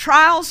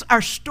 Trials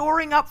are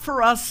storing up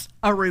for us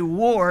a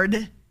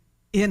reward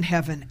in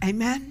heaven.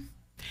 Amen?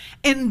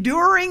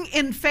 Enduring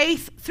in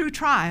faith through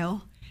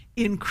trial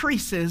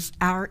increases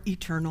our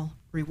eternal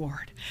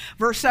reward.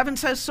 Verse 7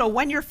 says, so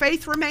when your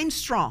faith remains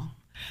strong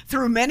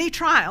through many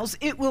trials,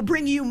 it will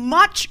bring you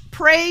much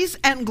praise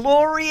and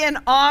glory and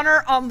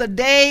honor on the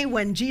day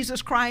when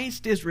Jesus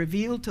Christ is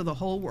revealed to the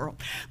whole world.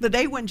 The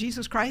day when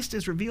Jesus Christ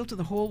is revealed to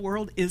the whole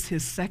world is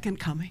his second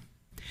coming.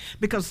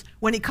 Because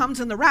when he comes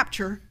in the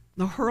rapture,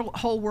 the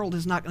whole world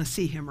is not going to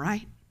see him,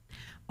 right?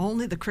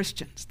 Only the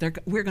Christians.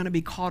 We're going to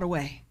be caught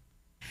away.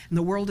 And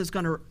the world is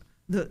going to,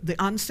 the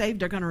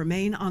unsaved are going to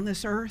remain on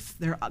this earth.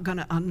 They're going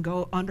to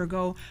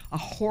undergo a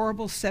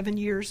horrible 7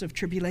 years of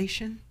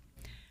tribulation.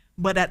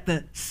 But at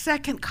the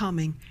second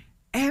coming,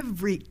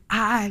 every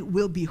eye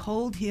will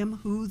behold him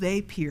who they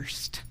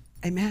pierced.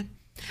 Amen?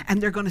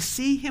 And they're going to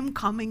see him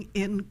coming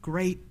in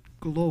great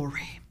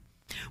glory.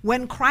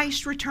 When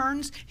Christ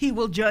returns, he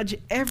will judge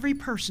every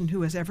person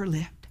who has ever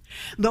lived.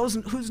 Those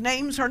whose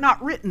names are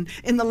not written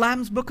in the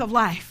Lamb's book of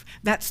life,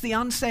 that's the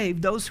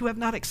unsaved, those who have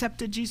not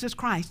accepted Jesus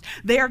Christ,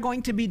 they are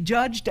going to be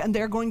judged and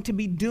they're going to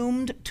be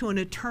doomed to an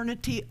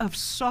eternity of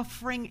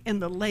suffering in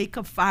the lake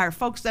of fire.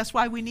 Folks, that's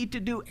why we need to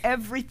do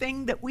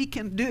everything that we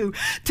can do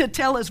to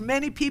tell as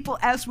many people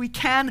as we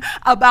can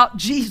about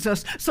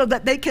Jesus so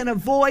that they can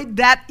avoid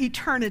that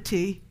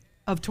eternity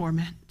of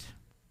torment.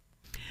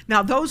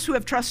 Now, those who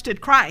have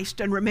trusted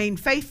Christ and remain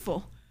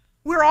faithful,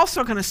 we're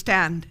also going to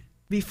stand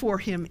before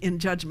him in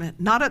judgment,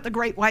 not at the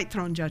great white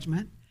throne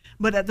judgment,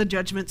 but at the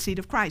judgment seat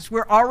of Christ.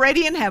 We're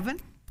already in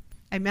heaven.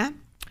 Amen.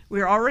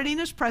 We're already in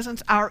his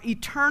presence. Our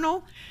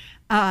eternal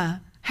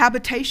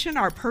habitation,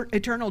 our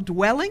eternal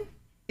dwelling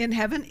in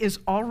heaven is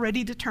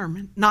already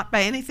determined, not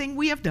by anything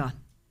we have done,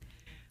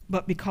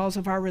 but because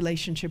of our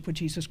relationship with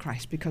Jesus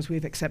Christ, because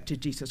we've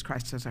accepted Jesus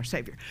Christ as our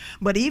Savior.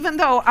 But even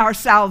though our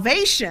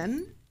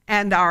salvation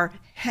and our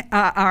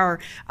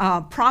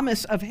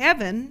promise of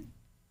heaven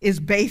is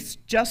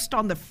based just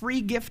on the free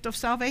gift of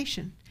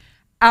salvation,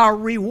 our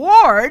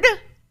reward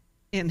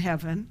in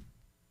heaven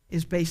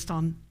is based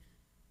on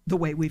the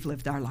way we've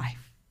lived our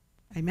life.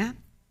 Amen?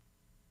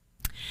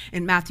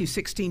 In Matthew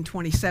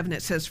 16:27,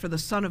 it says, for the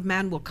Son of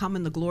Man will come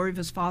in the glory of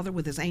his Father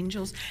with his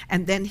angels,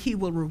 and then he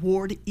will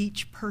reward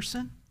each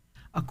person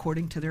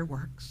according to their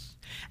works.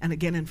 And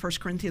again in 1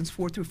 Corinthians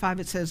 4-5,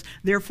 it says,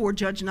 therefore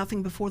judge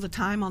nothing before the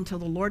time until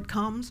the Lord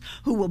comes,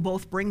 who will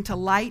both bring to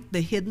light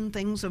the hidden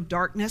things of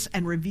darkness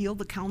and reveal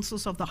the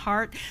counsels of the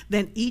heart.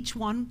 Then each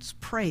one's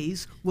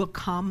praise will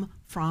come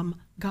from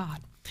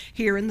God.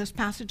 Here in this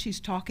passage, he's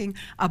talking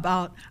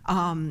about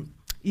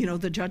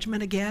the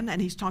judgment again,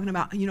 and he's talking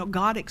about,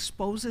 God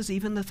exposes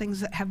even the things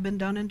that have been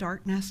done in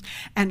darkness,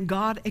 and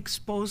God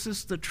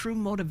exposes the true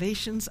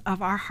motivations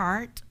of our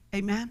heart.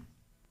 Amen?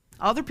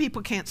 Other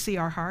people can't see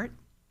our heart,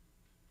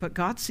 but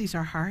God sees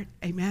our heart.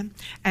 Amen?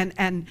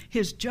 And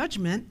his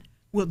judgment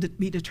will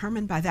be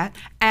determined by that.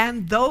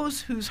 And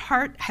those whose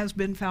heart has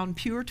been found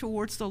pure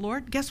towards the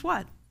Lord, guess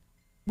what?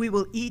 We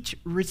will each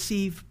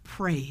receive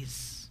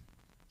praise.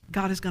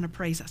 God is going to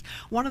praise us.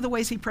 One of the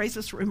ways he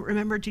praises us,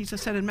 remember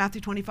Jesus said in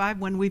Matthew 25,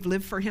 when we've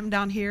lived for him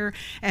down here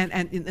and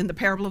in the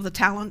parable of the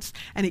talents,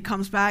 and he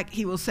comes back,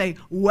 he will say,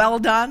 well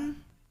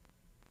done,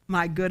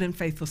 my good and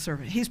faithful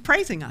servant. He's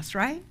praising us,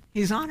 right?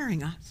 He's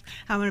honoring us.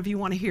 How many of you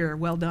want to hear,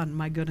 well done,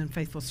 my good and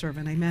faithful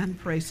servant? Amen.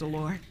 Praise the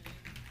Lord.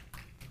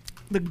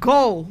 The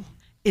goal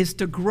is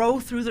to grow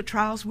through the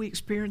trials we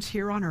experience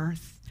here on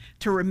earth,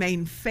 to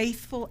remain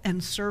faithful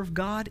and serve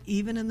God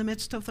even in the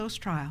midst of those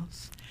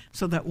trials,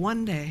 so that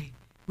one day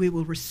we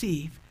will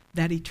receive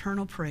that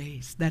eternal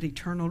praise, that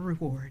eternal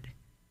reward,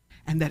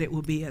 and that it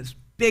will be as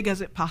big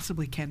as it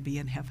possibly can be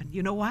in heaven.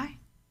 You know why?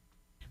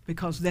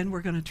 Because then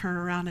we're going to turn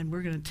around and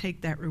we're going to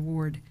take that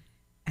reward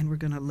and we're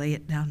going to lay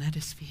it down at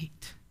his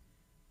feet.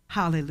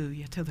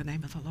 Hallelujah to the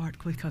name of the Lord,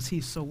 because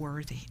he's so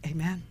worthy.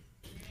 Amen.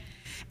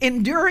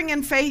 Enduring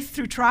in faith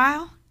through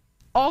trial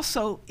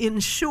also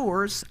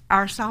ensures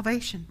our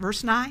salvation.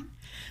 Verse 9,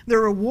 the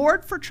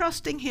reward for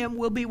trusting him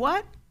will be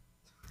what?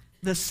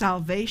 The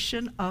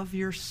salvation of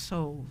your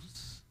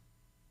souls.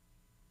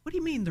 What do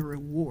you mean the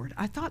reward?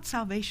 I thought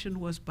salvation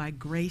was by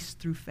grace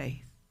through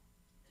faith.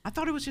 I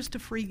thought it was just a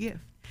free gift.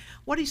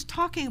 What he's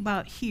talking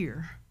about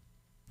here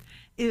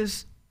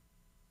is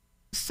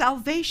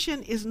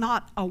salvation is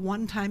not a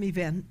one-time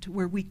event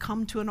where we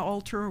come to an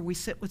altar or we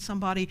sit with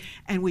somebody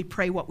and we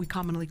pray what we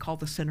commonly call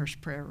the sinner's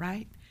prayer,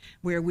 right?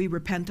 Where we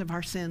repent of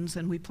our sins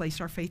and we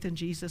place our faith in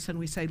Jesus and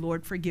we say,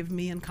 Lord, forgive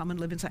me and come and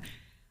live inside.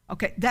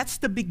 Okay, that's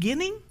the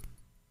beginning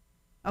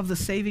of the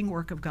saving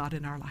work of God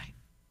in our life.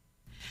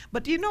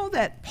 But do you know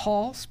that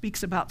Paul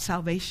speaks about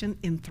salvation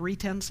in 3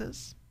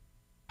 tenses?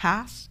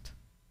 Past,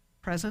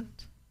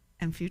 present,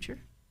 and future.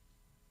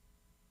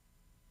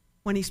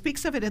 When he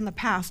speaks of it in the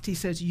past, he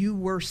says, you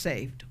were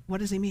saved.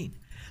 What does he mean?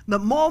 The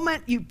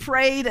moment you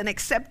prayed and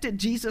accepted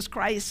Jesus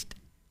Christ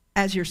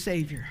as your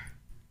Savior,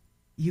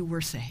 you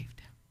were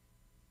saved.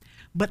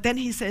 But then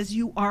he says,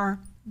 you are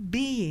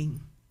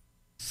being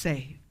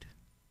saved.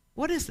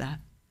 What is that?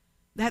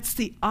 That's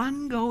the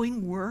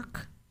ongoing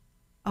work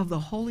of the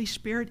Holy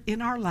Spirit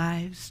in our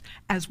lives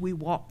as we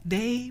walk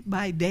day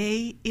by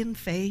day in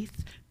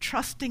faith,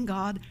 trusting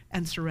God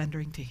and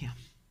surrendering to him.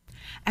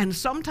 And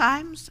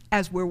sometimes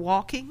as we're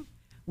walking,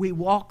 we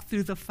walk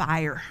through the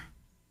fire.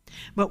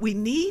 But we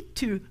need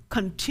to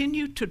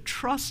continue to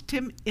trust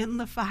him in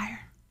the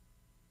fire,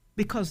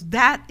 because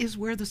that is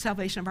where the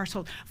salvation of our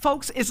souls.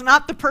 Folks, it's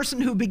not the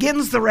person who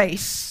begins the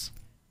race.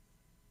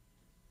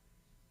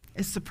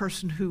 It's the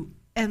person who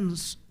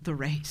ends the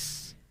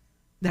race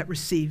that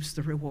receives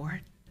the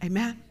reward.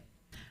 Amen?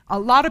 A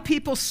lot of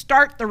people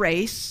start the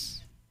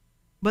race,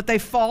 but they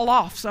fall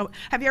off. So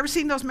have you ever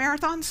seen those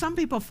marathons? Some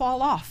people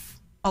fall off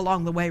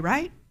along the way,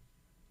 right?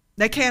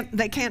 They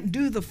can't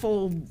do the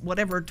full,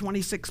 whatever,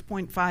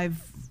 26.5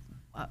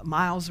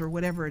 miles or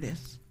whatever it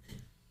is.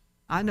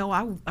 I know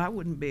I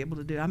wouldn't be able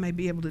to do. I may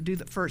be able to do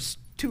the first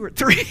 2 or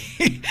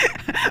 3,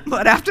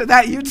 but after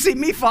that, you'd see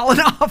me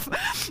falling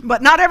off.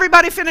 But not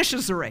everybody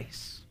finishes the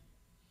race.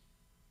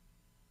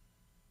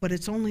 But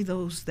it's only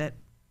those that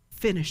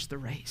finish the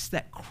race,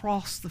 that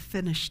cross the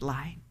finish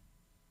line,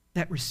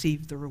 that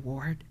receive the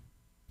reward.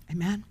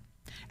 Amen?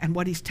 And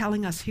what he's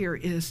telling us here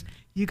is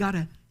you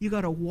gotta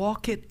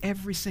walk it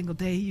every single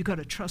day. You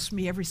gotta trust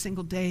me every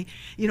single day.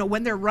 You know,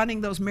 when they're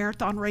running those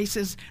marathon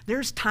races,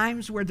 there's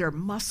times where their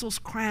muscles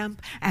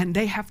cramp and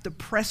they have to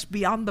press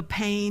beyond the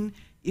pain,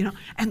 you know.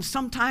 And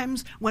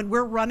sometimes when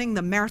we're running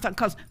the marathon,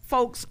 because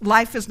folks,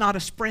 life is not a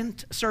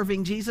sprint.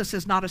 Serving Jesus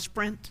is not a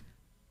sprint.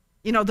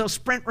 You know, those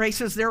sprint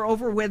races, they're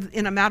over with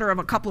in a matter of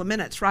a couple of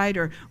minutes, right?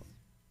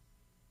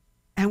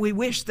 And we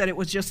wish that it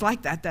was just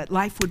like that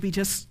life would be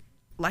just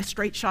like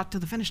straight shot to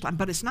the finish line,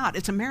 but it's not.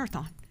 It's a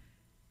marathon.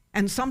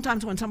 And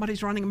sometimes when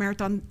somebody's running a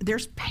marathon,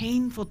 there's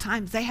painful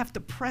times. They have to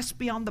press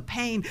beyond the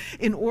pain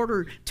in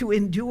order to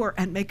endure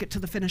and make it to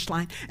the finish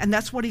line. And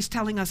that's what he's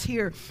telling us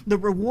here. The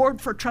reward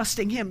for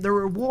trusting him, the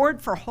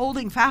reward for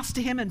holding fast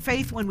to him in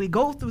faith when we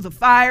go through the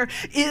fire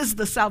is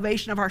the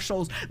salvation of our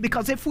souls.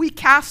 Because if we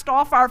cast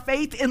off our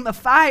faith in the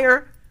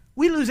fire,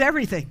 we lose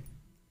everything.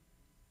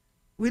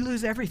 We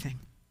lose everything.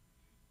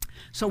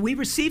 So we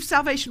receive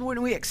salvation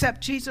when we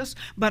accept Jesus,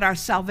 but our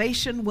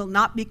salvation will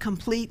not be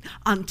complete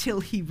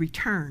until he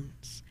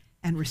returns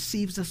and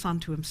receives us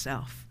unto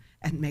himself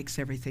and makes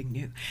everything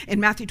new. In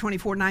Matthew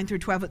 24, 9 through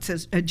 12, it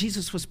says,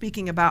 Jesus was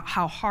speaking about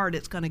how hard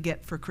it's going to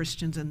get for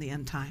Christians in the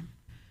end time.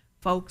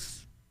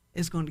 Folks,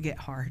 it's going to get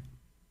hard.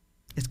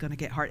 It's going to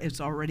get hard.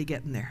 It's already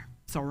getting there.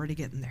 It's already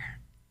getting there.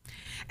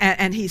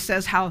 And he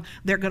says how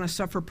they're going to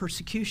suffer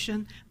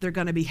persecution. They're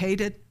going to be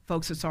hated.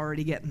 Folks, it's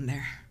already getting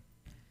there.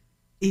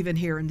 Even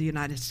here in the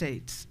United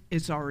States,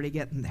 it's already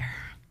getting there.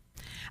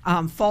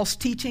 False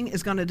teaching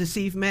is going to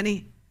deceive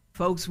many.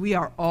 Folks, we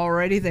are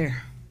already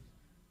there.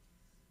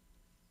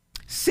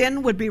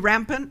 Sin would be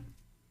rampant.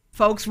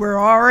 Folks, we're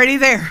already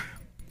there.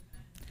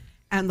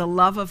 And the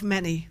love of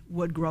many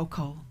would grow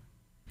cold.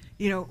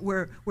 You know,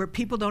 where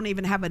people don't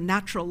even have a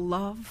natural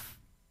love.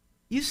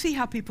 You see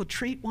how people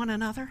treat one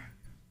another?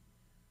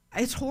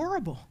 It's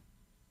horrible.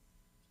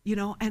 You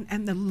know,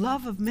 and the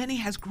love of many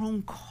has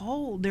grown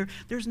cold.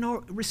 There's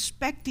no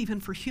respect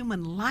even for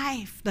human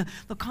life,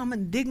 the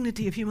common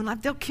dignity of human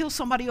life. They'll kill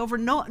somebody over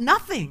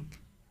nothing,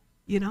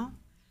 you know.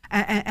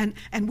 And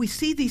we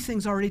see these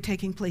things already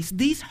taking place.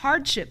 These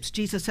hardships,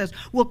 Jesus says,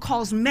 will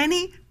cause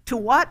many to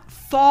what?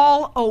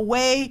 Fall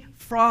away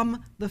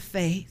from the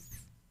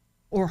faith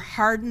or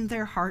harden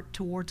their heart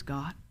towards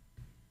God.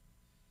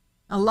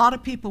 A lot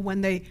of people,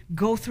 when they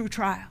go through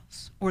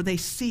trials or they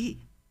see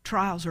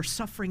trials or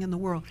suffering in the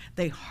world,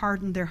 they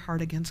hardened their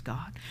heart against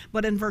God.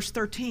 But in verse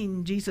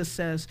 13, Jesus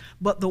says,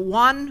 but the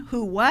one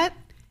who what?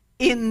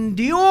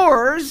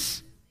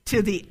 Endures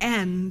to the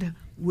end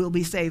will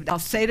be saved. I'll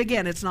say it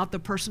again. It's not the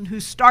person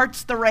who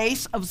starts the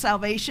race of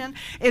salvation.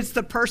 It's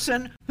the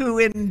person who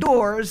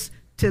endures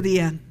to the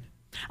end.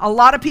 A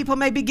lot of people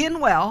may begin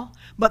well,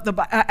 but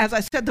as I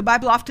said, the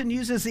Bible often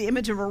uses the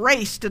image of a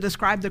race to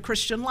describe the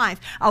Christian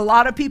life. A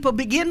lot of people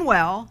begin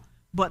well,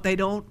 but they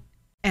don't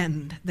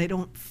end. They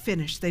don't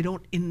finish. They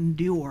don't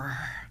endure.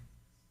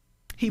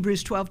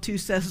 Hebrews 12:2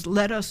 says,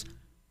 let us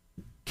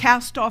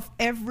cast off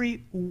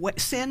every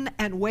sin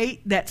and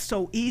weight that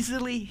so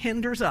easily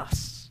hinders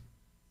us.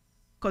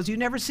 Because you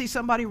never see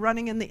somebody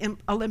running in the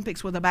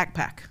Olympics with a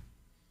backpack.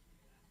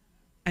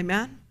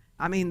 Amen?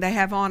 I mean, they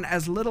have on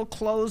as little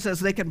clothes as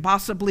they can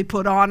possibly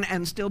put on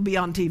and still be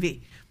on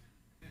TV.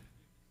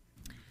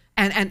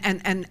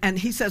 And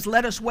he says,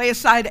 let us lay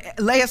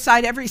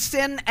aside every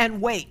sin and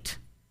weight,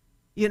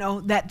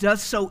 that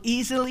does so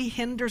easily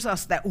hinders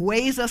us, that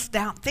weighs us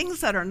down,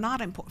 things that are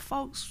not important.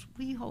 Folks,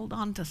 we hold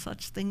on to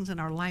such things in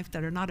our life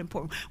that are not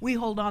important. We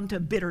hold on to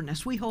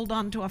bitterness. We hold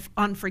on to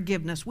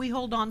unforgiveness. We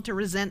hold on to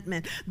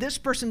resentment. This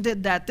person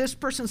did that. This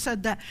person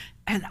said that.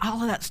 And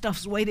all of that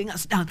stuff's weighting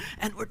us down.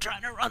 And we're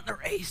trying to run the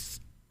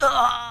race.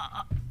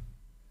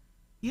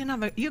 You're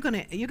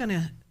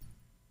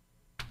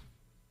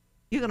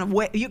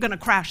gonna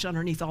crash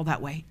underneath all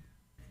that weight.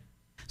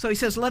 So he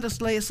says, let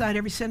us lay aside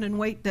every sin and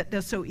weight that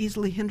does so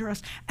easily hinder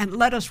us, and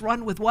let us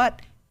run with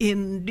what?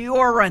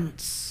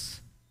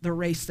 Endurance, the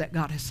race that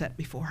God has set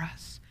before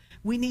us.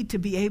 We need to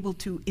be able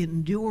to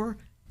endure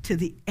to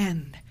the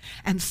end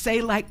and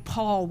say like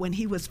Paul when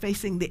he was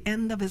facing the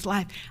end of his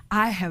life,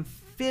 I have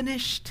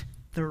finished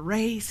the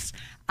race.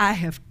 I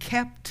have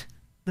kept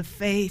the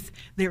faith.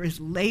 There is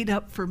laid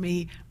up for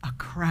me a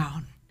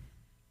crown.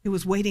 He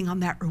was waiting on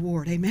that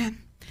reward.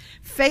 Amen.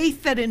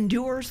 Faith that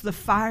endures the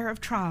fire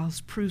of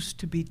trials proves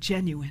to be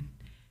genuine,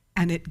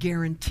 and it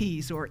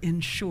guarantees or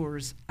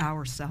ensures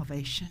our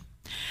salvation.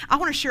 I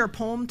want to share a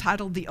poem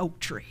titled The Oak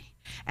Tree,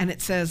 and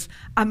it says,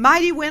 a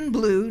mighty wind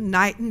blew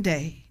night and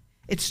day.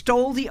 It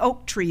stole the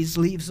oak tree's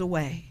leaves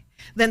away,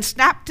 then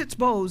snapped its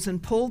boughs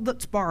and pulled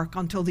its bark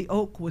until the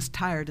oak was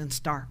tired and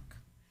stark.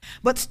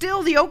 But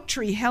still the oak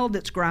tree held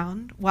its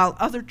ground, while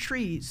other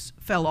trees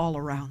fell all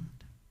around.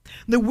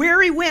 The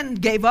weary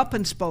wind gave up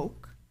and spoke,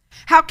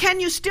 how can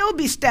you still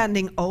be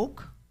standing,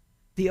 oak?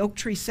 The oak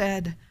tree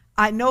said,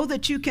 I know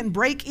that you can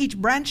break each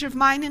branch of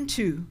mine in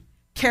two,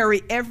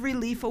 carry every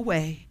leaf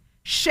away,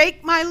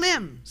 shake my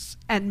limbs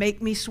and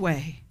make me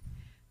sway.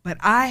 But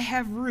I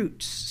have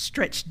roots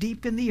stretched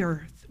deep in the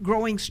earth,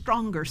 growing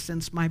stronger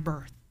since my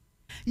birth.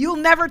 You'll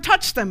never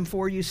touch them,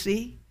 for you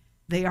see,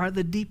 they are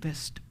the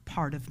deepest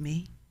part of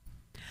me.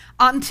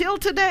 Until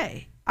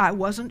today, I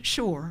wasn't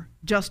sure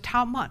just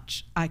how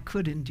much I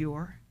could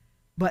endure,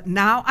 but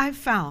now I've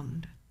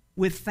found,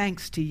 with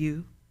thanks to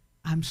you,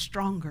 I'm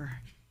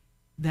stronger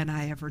than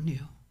I ever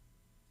knew.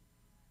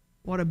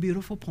 What a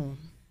beautiful poem.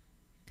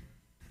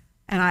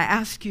 And I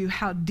ask you,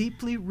 how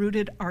deeply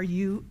rooted are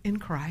you in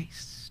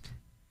Christ?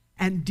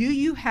 And do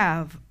you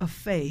have a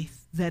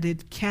faith that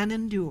it can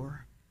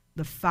endure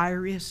the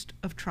fieriest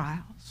of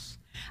trials?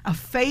 A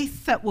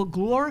faith that will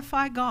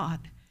glorify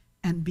God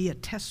and be a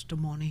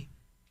testimony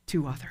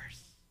to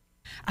others.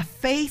 A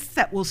faith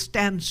that will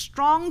stand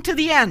strong to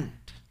the end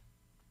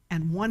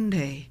and one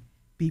day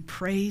be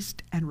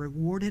praised and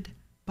rewarded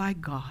by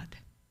God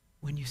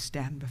when you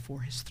stand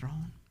before his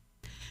throne.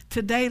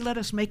 Today, let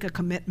us make a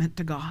commitment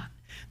to God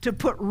to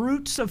put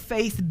roots of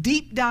faith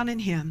deep down in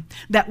him,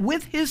 that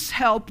with his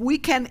help we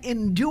can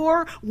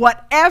endure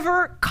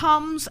whatever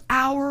comes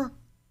our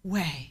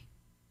way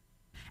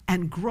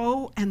and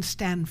grow and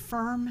stand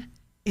firm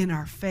in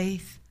our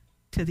faith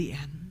to the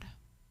end.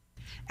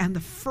 And the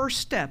first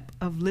step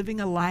of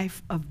living a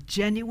life of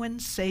genuine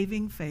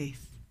saving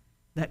faith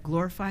that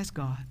glorifies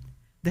God,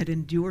 that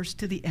endures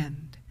to the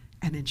end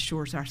and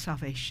ensures our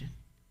salvation,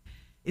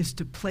 is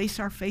to place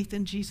our faith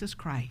in Jesus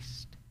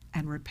Christ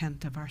and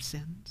repent of our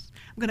sins.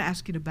 I'm going to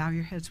ask you to bow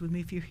your heads with me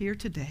if you're here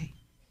today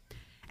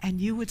and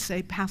you would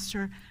say,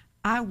 Pastor,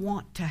 I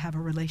want to have a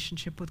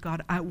relationship with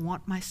God. I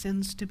want my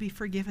sins to be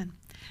forgiven.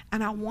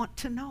 And I want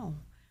to know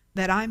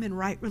that I'm in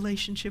right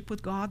relationship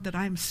with God, that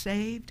I'm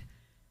saved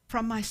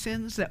from my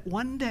sins, that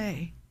one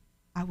day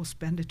I will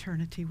spend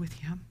eternity with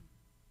him.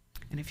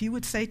 And if you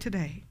would say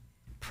today,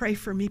 pray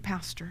for me,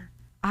 Pastor,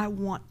 I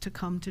want to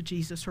come to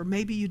Jesus. Or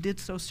maybe you did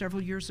so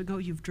several years ago,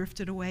 you've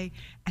drifted away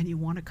and you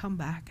want to come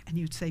back, and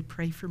you'd say,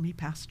 pray for me,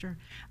 Pastor.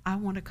 I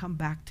want to come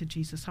back to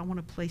Jesus. I want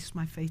to place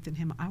my faith in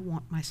him. I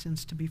want my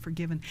sins to be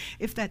forgiven.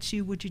 If that's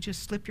you, would you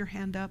just slip your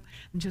hand up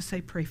and just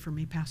say, pray for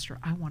me, Pastor.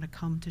 I want to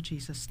come to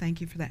Jesus. Thank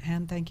you for that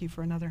hand. Thank you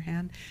for another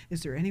hand.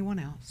 Is there anyone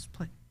else?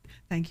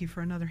 Thank you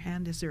for another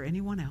hand. Is there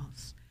anyone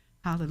else?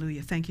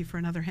 Hallelujah. Thank you for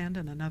another hand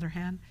and another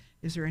hand.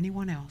 Is there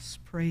anyone else?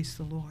 Praise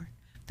the Lord.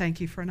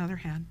 Thank you for another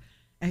hand.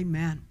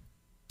 Amen.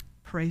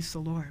 Praise the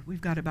Lord.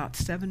 We've got about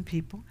 7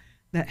 people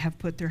that have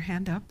put their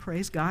hand up.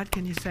 Praise God.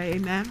 Can you say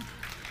amen?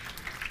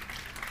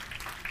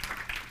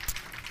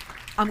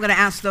 I'm going to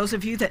ask those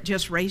of you that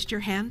just raised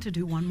your hand to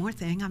do one more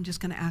thing. I'm just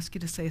going to ask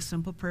you to say a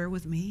simple prayer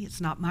with me. It's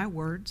not my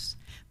words,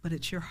 but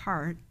it's your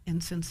heart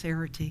in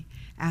sincerity,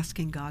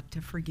 asking God to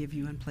forgive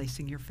you and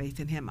placing your faith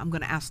in him. I'm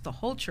going to ask the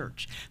whole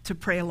church to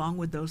pray along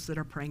with those that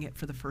are praying it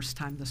for the first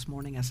time this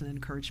morning as an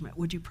encouragement.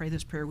 Would you pray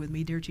this prayer with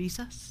me, dear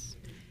Jesus?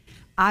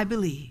 I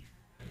believe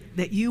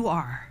that you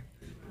are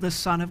the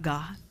Son of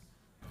God,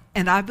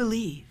 and I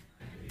believe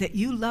that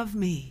you love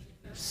me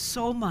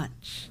so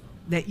much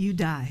that you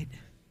died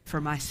for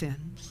my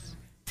sins.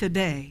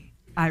 Today,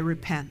 I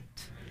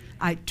repent.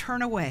 I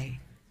turn away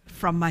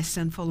from my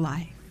sinful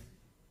life,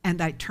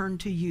 and I turn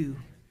to you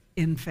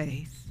in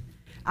faith.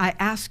 I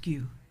ask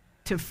you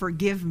to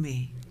forgive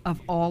me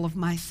of all of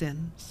my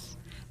sins,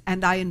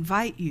 and I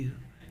invite you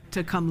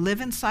to come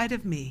live inside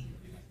of me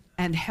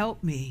and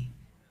help me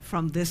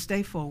from this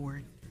day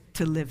forward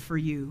to live for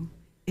you.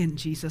 In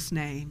Jesus'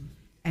 name,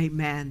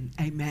 amen.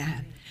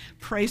 Amen.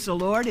 Praise the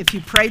Lord. If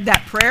you prayed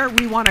that prayer,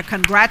 we want to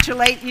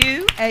congratulate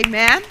you.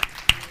 Amen.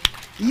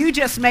 You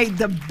just made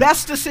the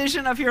best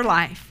decision of your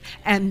life.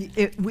 And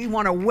we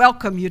want to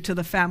welcome you to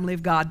the family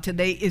of God.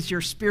 Today is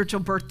your spiritual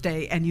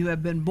birthday, and you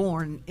have been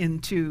born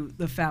into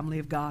the family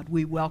of God.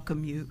 We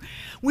welcome you.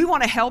 We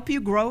want to help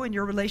you grow in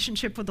your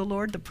relationship with the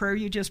Lord. The prayer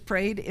you just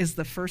prayed is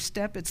the first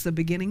step. It's the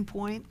beginning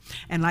point.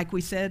 And like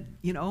we said,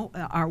 you know,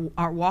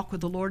 our walk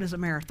with the Lord is a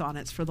marathon.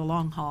 It's for the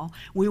long haul.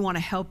 We want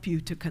to help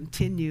you to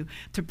continue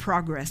to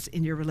progress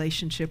in your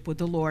relationship with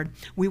the Lord.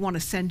 We want to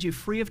send you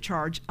free of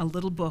charge a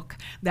little book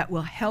that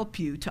will help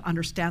you to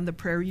understand the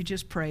prayer you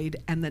just prayed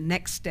and the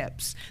next steps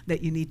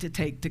that you need to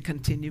take to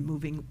continue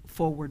moving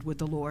forward with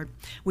the Lord.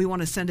 We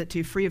want to send it to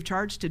you free of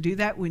charge. To do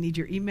that, we need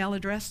your email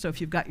address. So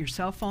if you've got your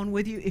cell phone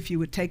with you, if you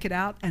would take it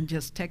out and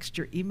just text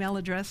your email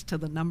address to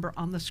the number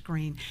on the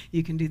screen.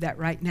 You can do that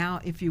right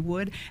now if you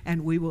would,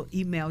 and we will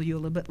email you a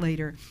little bit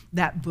later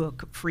that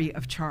book free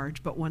of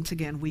charge. But once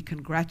again, we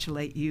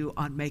congratulate you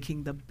on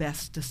making the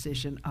best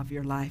decision of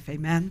your life.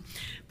 Amen.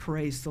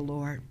 Praise the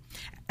Lord.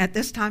 At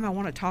this time, I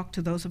want to talk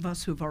to those of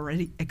us who've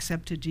already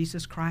accepted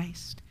Jesus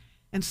Christ.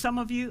 And some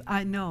of you,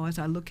 I know, as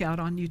I look out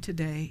on you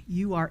today,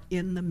 you are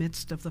in the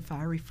midst of the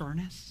fiery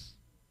furnace.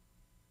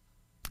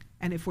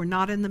 And if we're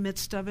not in the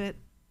midst of it,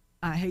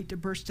 I hate to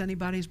burst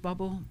anybody's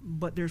bubble,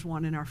 but there's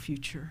one in our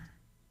future,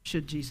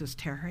 should Jesus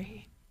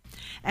tarry.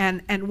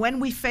 And when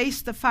we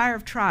face the fire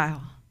of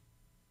trial,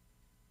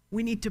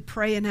 we need to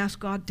pray and ask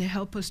God to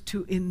help us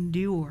to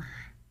endure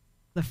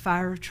the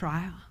fire of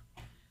trial,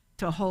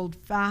 to hold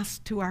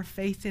fast to our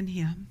faith in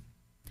him,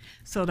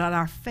 so that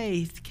our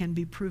faith can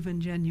be proven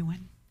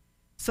genuine,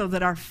 so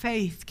that our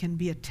faith can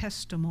be a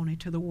testimony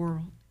to the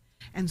world,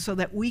 and so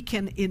that we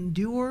can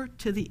endure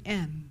to the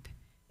end,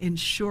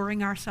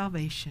 ensuring our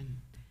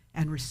salvation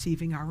and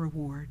receiving our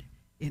reward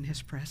in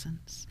his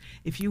presence.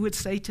 If you would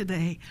say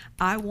today,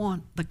 I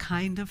want the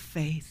kind of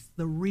faith,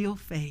 the real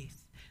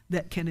faith,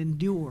 that can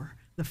endure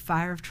the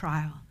fire of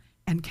trial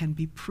and can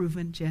be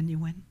proven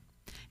genuine.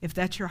 If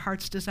that's your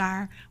heart's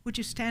desire, would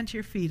you stand to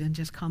your feet and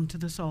just come to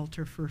this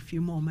altar for a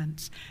few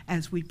moments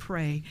as we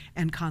pray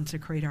and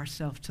consecrate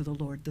ourselves to the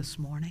Lord this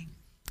morning.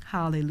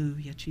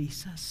 Hallelujah,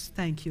 Jesus.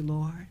 Thank you,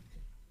 Lord.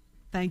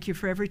 Thank you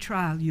for every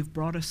trial you've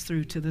brought us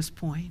through to this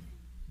point.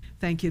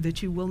 Thank you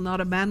that you will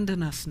not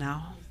abandon us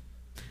now.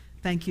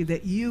 Thank you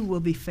that you will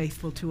be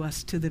faithful to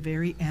us to the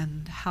very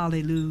end.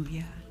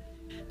 Hallelujah.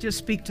 Just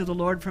speak to the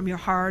Lord from your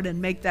heart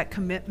and make that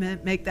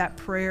commitment, make that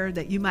prayer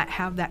that you might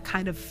have that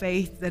kind of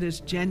faith that is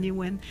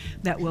genuine,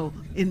 that will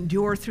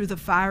endure through the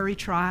fiery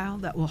trial,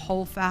 that will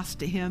hold fast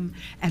to him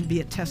and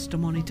be a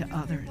testimony to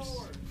others.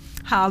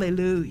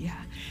 Hallelujah.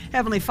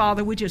 Heavenly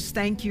Father, we just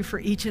thank you for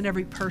each and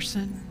every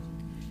person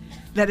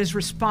that is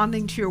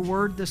responding to your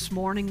word this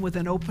morning with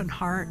an open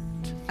heart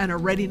and a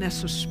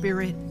readiness of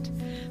spirit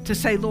to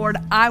say, Lord,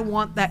 I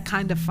want that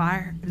kind of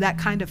fire, that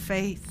kind of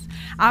faith.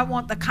 I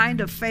want the kind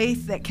of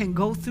faith that can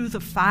go through the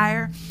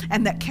fire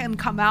and that can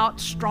come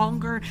out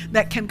stronger,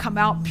 that can come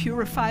out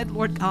purified,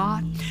 Lord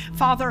God.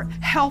 Father,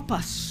 help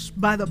us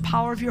by the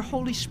power of your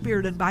Holy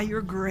Spirit and by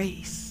your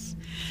grace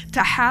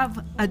to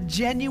have a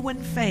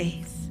genuine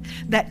faith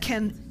that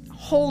can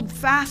hold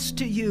fast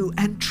to you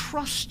and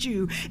trust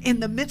you in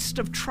the midst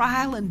of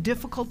trial and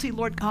difficulty,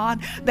 Lord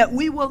God, that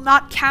we will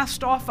not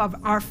cast off of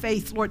our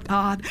faith, Lord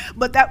God,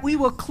 but that we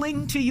will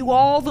cling to you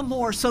all the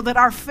more so that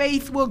our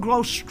faith will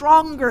grow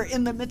stronger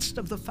in the midst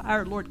of the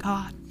fire, Lord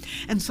God.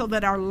 And so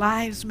that our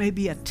lives may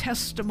be a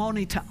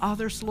testimony to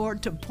others,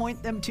 Lord, to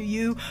point them to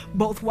you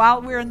both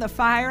while we're in the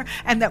fire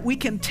and that we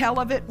can tell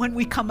of it when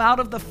we come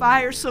out of the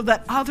fire so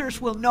that others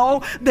will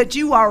know that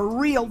you are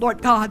real,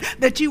 Lord God,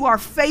 that you are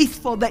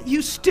faithful, that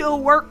you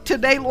still work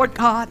today, Lord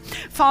God.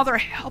 Father,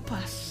 help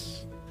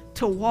us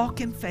to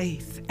walk in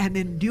faith and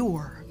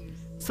endure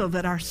so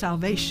that our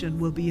salvation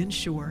will be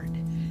ensured.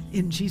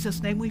 In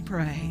Jesus' name we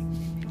pray.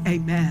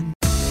 Amen.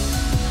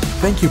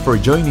 Thank you for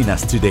joining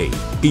us today.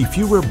 If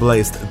you were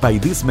blessed by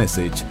this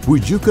message,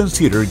 would you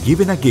consider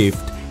giving a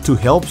gift to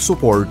help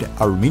support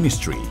our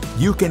ministry?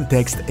 You can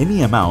text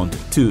any amount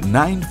to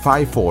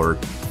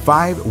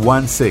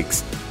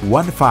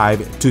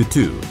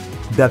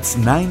 954-516-1522. That's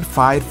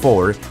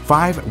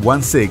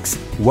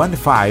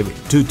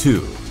 954-516-1522.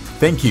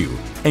 Thank you,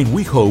 and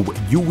we hope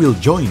you will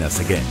join us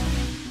again.